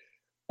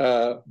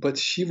 But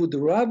she would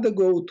rather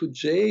go to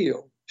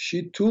jail.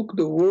 She took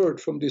the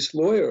word from this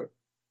lawyer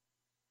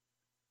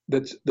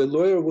that the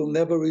lawyer will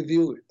never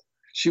reveal it.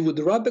 She would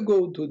rather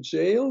go to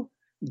jail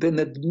than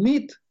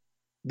admit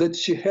that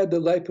she had a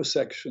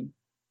liposuction.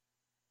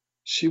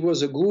 She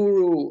was a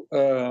guru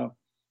of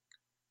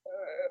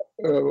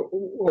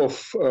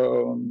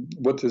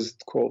what is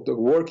it called, the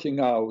working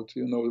out.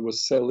 You know, it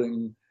was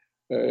selling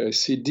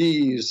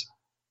CDs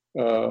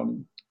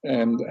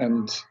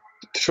and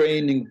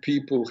training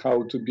people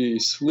how to be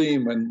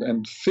slim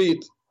and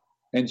fit.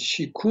 And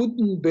she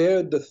couldn't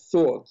bear the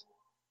thought,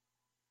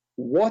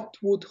 what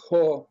would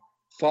her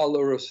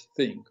followers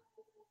think?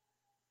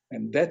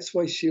 And that's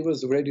why she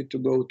was ready to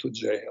go to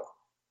jail.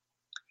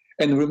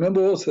 And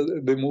remember also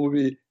the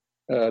movie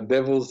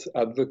Devil's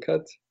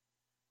Advocate?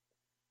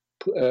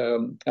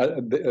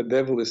 The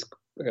devil is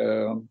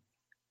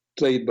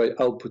played by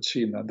Al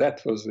Pacino.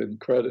 That was an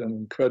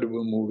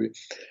incredible movie.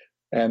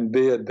 And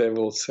the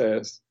devil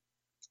says,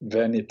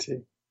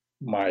 vanity,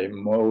 my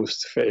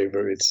most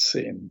favorite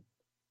sin.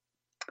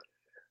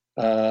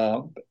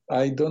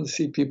 I don't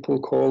see people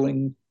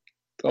calling.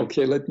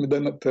 Okay, let me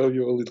then tell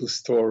you a little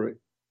story.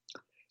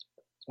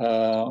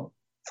 A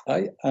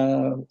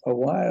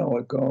while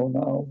ago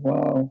now,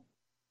 wow,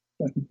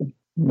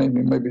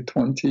 maybe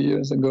 20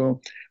 years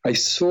ago, I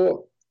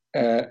saw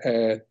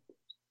I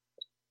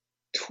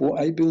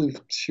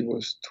believe she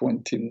was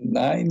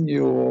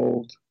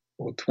 29-year-old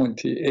or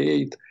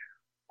 28,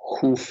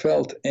 who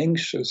felt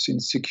anxious,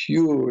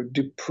 insecure,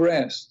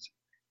 depressed,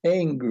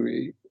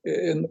 angry,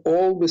 and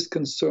always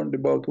concerned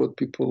about what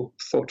people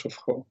thought of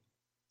her.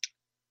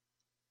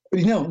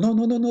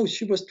 No,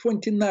 she was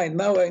 29.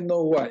 Now I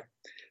know why.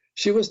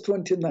 She was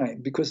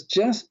 29 because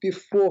just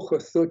before her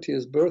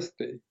 30th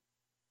birthday,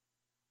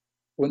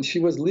 when she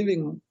was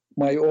leaving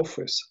my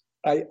office,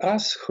 I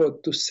asked her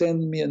to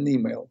send me an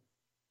email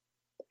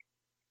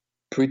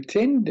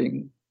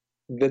pretending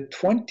that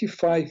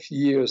 25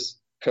 years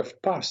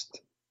have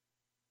passed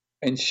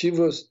and she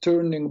was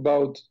turning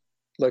about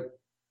like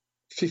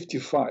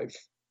 55.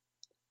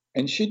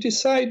 And she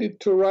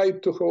decided to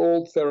write to her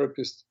old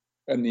therapist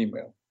an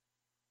email,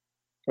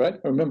 right?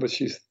 Remember,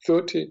 she's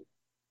 30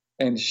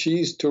 and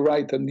she's to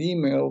write an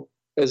email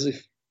as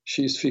if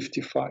she's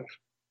 55.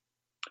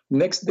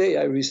 Next day,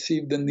 I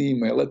received an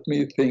email. Let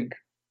me think.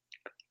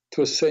 It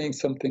was saying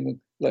something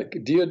like,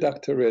 "Dear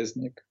Dr.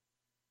 Reznik,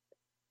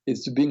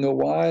 it's been a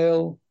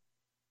while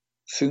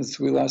since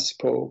we last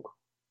spoke.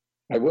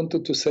 I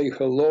wanted to say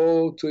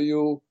hello to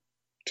you,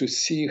 to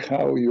see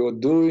how you're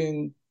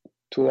doing,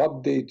 to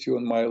update you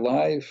on my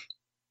life.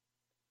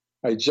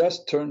 I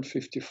just turned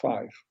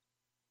 55.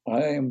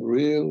 I am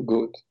real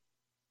good.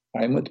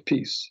 I'm at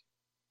peace.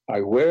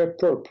 I wear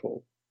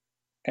purple,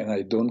 and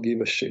I don't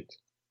give a shit."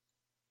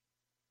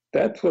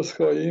 That was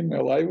her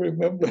email. I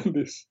remember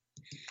this.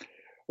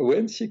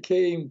 When she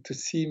came to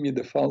see me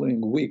the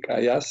following week,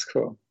 I asked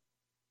her,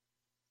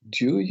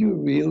 "Do you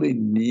really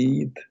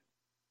need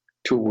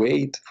to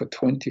wait for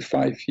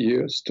 25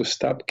 years to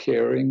stop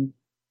caring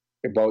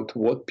about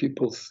what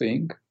people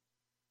think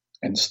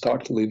and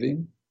start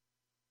living?"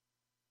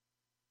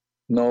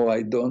 "No,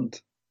 I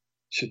don't,"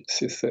 she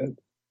said.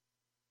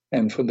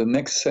 And for the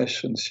next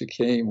session, she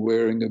came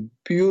wearing a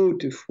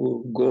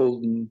beautiful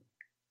golden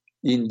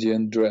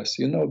Indian dress.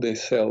 You know, they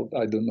sell,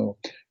 I don't know,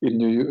 in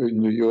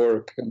New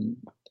York and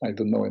I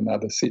don't know in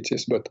other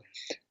cities, but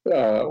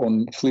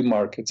on flea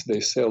markets, they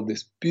sell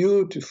these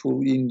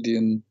beautiful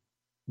Indian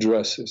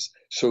dresses.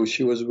 So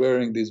she was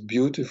wearing this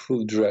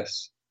beautiful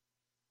dress.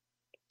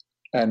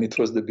 And it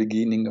was the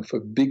beginning of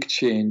a big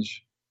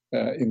change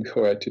in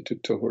her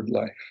attitude toward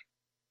life.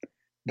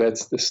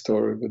 That's the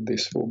story with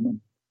this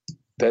woman.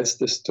 That's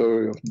the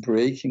story of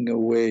breaking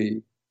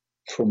away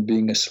from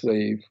being a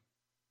slave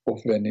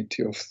of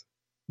vanity, of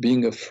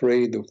being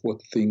afraid of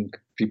what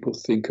people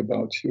think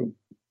about you.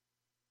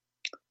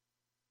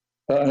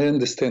 I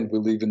understand we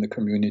live in a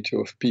community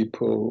of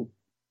people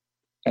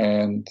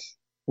and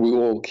we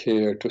all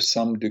care to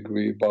some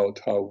degree about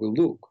how we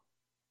look,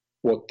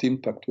 what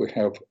impact we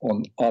have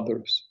on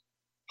others,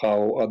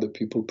 how other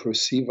people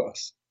perceive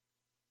us.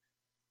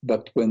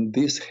 But when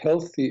this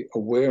healthy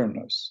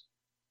awareness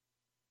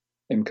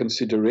and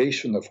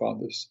consideration of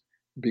others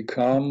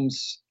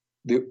becomes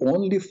the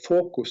only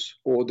focus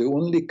or the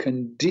only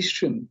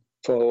condition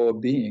for our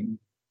being,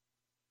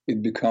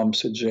 it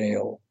becomes a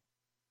jail.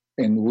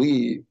 And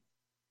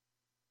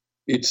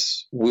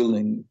it's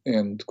willing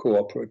and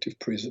cooperative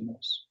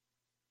prisoners.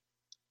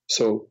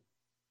 So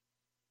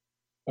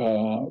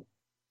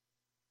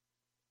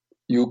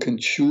you can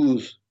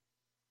choose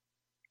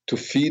to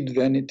feed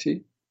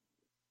vanity,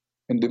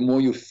 and the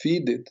more you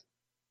feed it,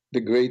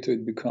 the greater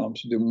it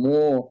becomes. The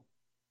more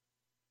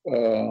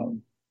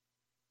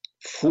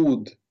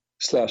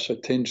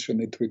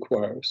food/attention it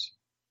requires,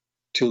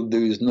 till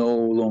there is no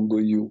longer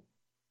you,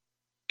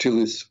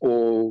 till it's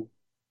all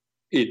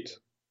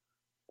it,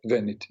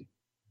 vanity.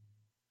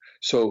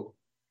 So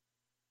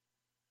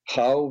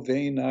how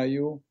vain are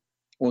you?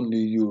 Only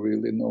you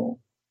really know.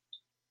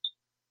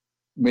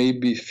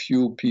 Maybe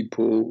few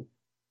people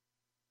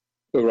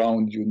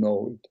around you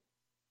know it,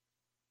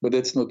 but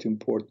that's not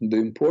important. The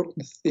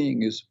important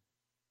thing is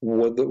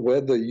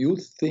whether you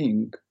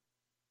think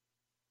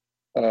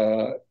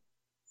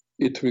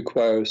it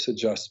requires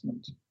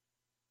adjustment.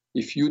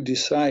 If you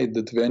decide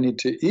that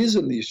vanity is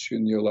an issue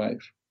in your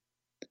life,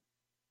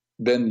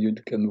 then you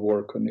can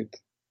work on it.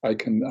 I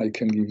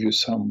can give you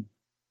some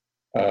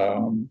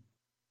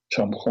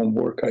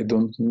homework. I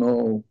don't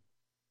know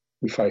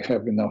if I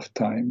have enough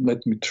time.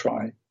 Let me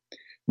try.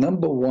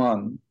 Number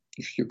one,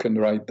 if you can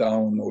write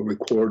down or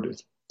record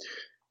it,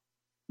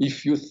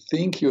 if you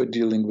think you're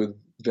dealing with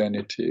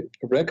vanity,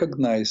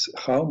 recognize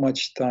how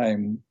much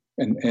time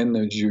and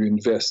energy you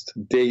invest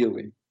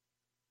daily,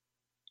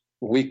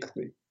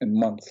 weekly, and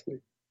monthly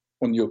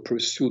on your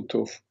pursuit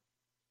of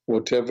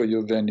whatever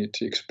your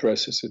vanity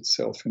expresses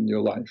itself in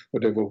your life,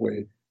 whatever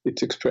way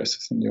it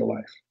expresses in your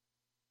life.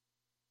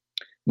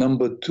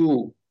 Number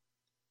two,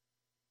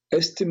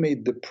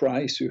 estimate the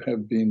price you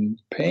have been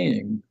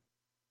paying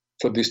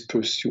for this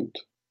pursuit.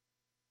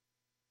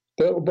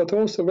 But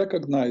also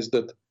recognize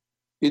that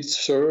it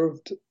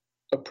served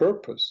a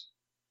purpose.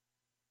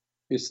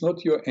 It's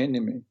not your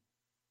enemy.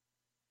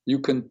 You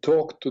can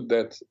talk to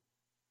that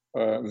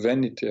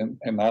vanity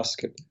and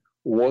ask it,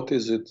 what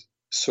is it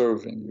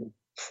serving you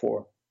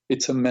for?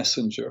 It's a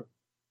messenger.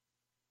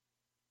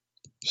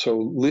 So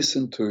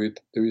listen to it.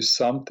 There is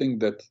something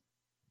that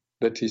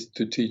is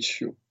to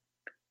teach you.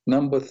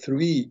 Number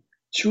three,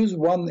 choose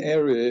one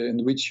area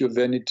in which your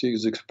vanity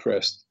is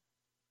expressed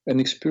and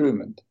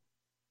experiment.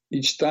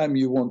 Each time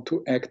you want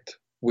to act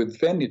with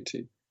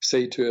vanity,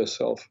 say to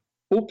yourself,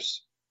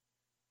 oops,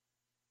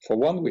 for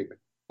 1 week,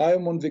 I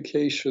am on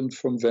vacation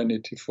from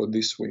vanity for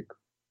this week.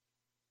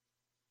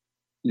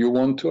 You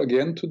want to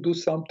again to do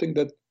something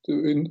that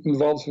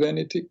involves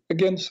vanity,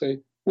 again say,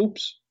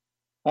 oops,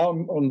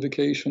 I'm on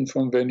vacation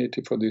from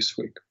vanity for this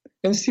week,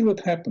 and see what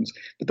happens.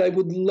 But I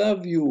would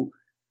love you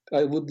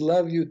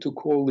to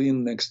call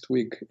in next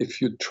week.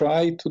 If you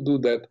try to do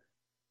that,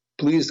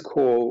 please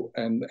call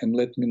and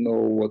let me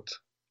know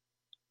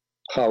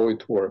how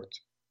it worked.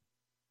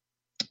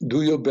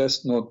 Do your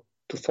best not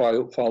to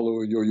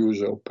follow your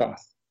usual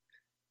path.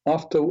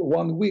 After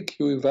 1 week,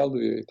 you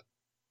evaluate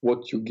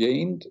what you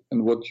gained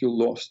and what you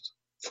lost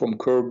from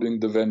curbing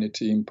the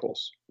vanity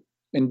impulse,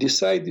 and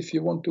decide if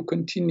you want to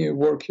continue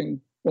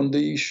working on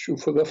the issue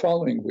for the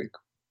following week.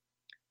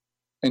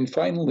 And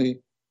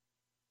finally,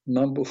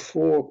 number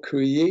four,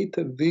 create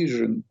a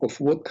vision of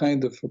what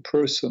kind of a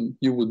person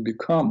you would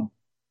become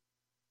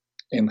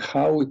and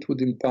how it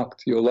would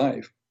impact your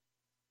life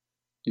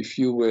if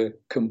you were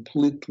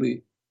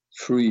completely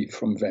free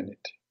from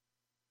vanity.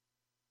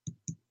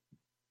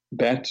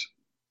 That's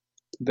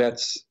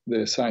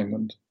the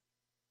assignment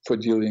for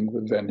dealing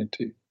with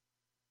vanity.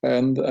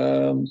 And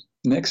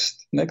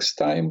next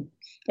time,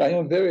 I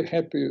am very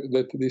happy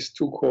that these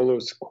two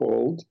callers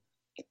called,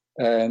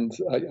 and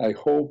I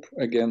hope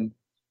again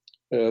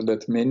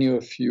that many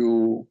of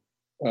you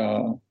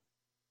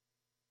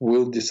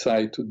will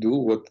decide to do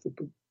what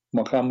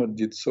Muhammad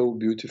did so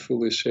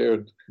beautifully,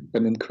 shared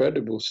an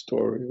incredible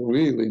story,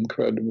 really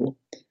incredible,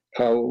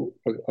 how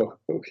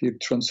he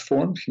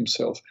transformed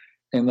himself.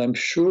 And I'm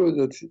sure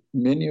that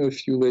many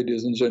of you,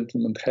 ladies and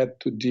gentlemen, had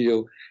to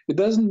deal. It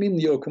doesn't mean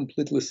you're a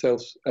completely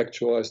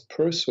self-actualized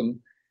person,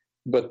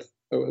 but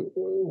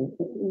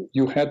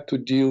you had to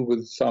deal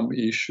with some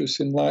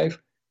issues in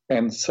life,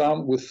 and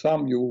with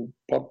some you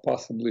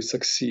possibly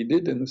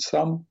succeeded, and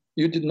some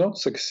you did not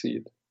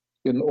succeed.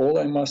 And all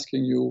I'm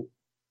asking you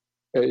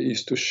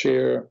is to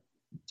share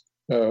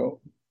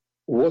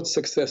what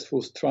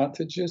successful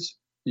strategies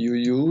you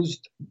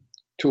used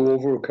to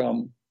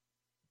overcome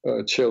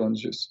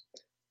challenges.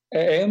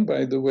 And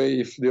by the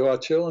way, if there are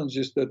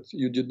challenges that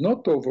you did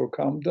not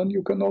overcome, then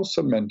you can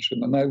also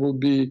mention, and I will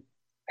be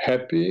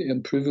happy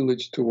and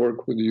privileged to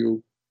work with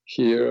you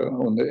here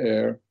on the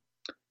air.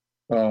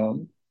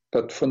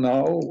 But for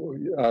now,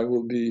 I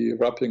will be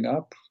wrapping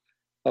up.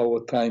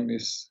 Our time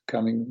is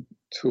coming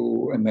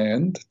to an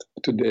end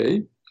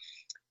today.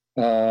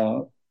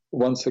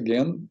 Once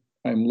again,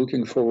 I'm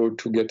looking forward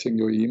to getting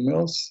your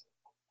emails.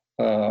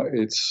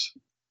 It's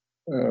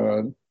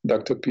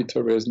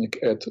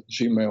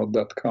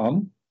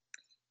drpeterreznik@gmail.com.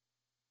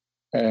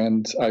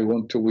 And I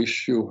want to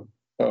wish you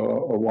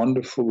a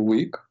wonderful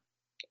week.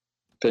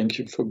 Thank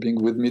you for being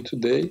with me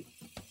today.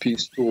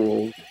 Peace to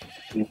all.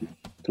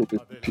 To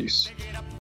peace.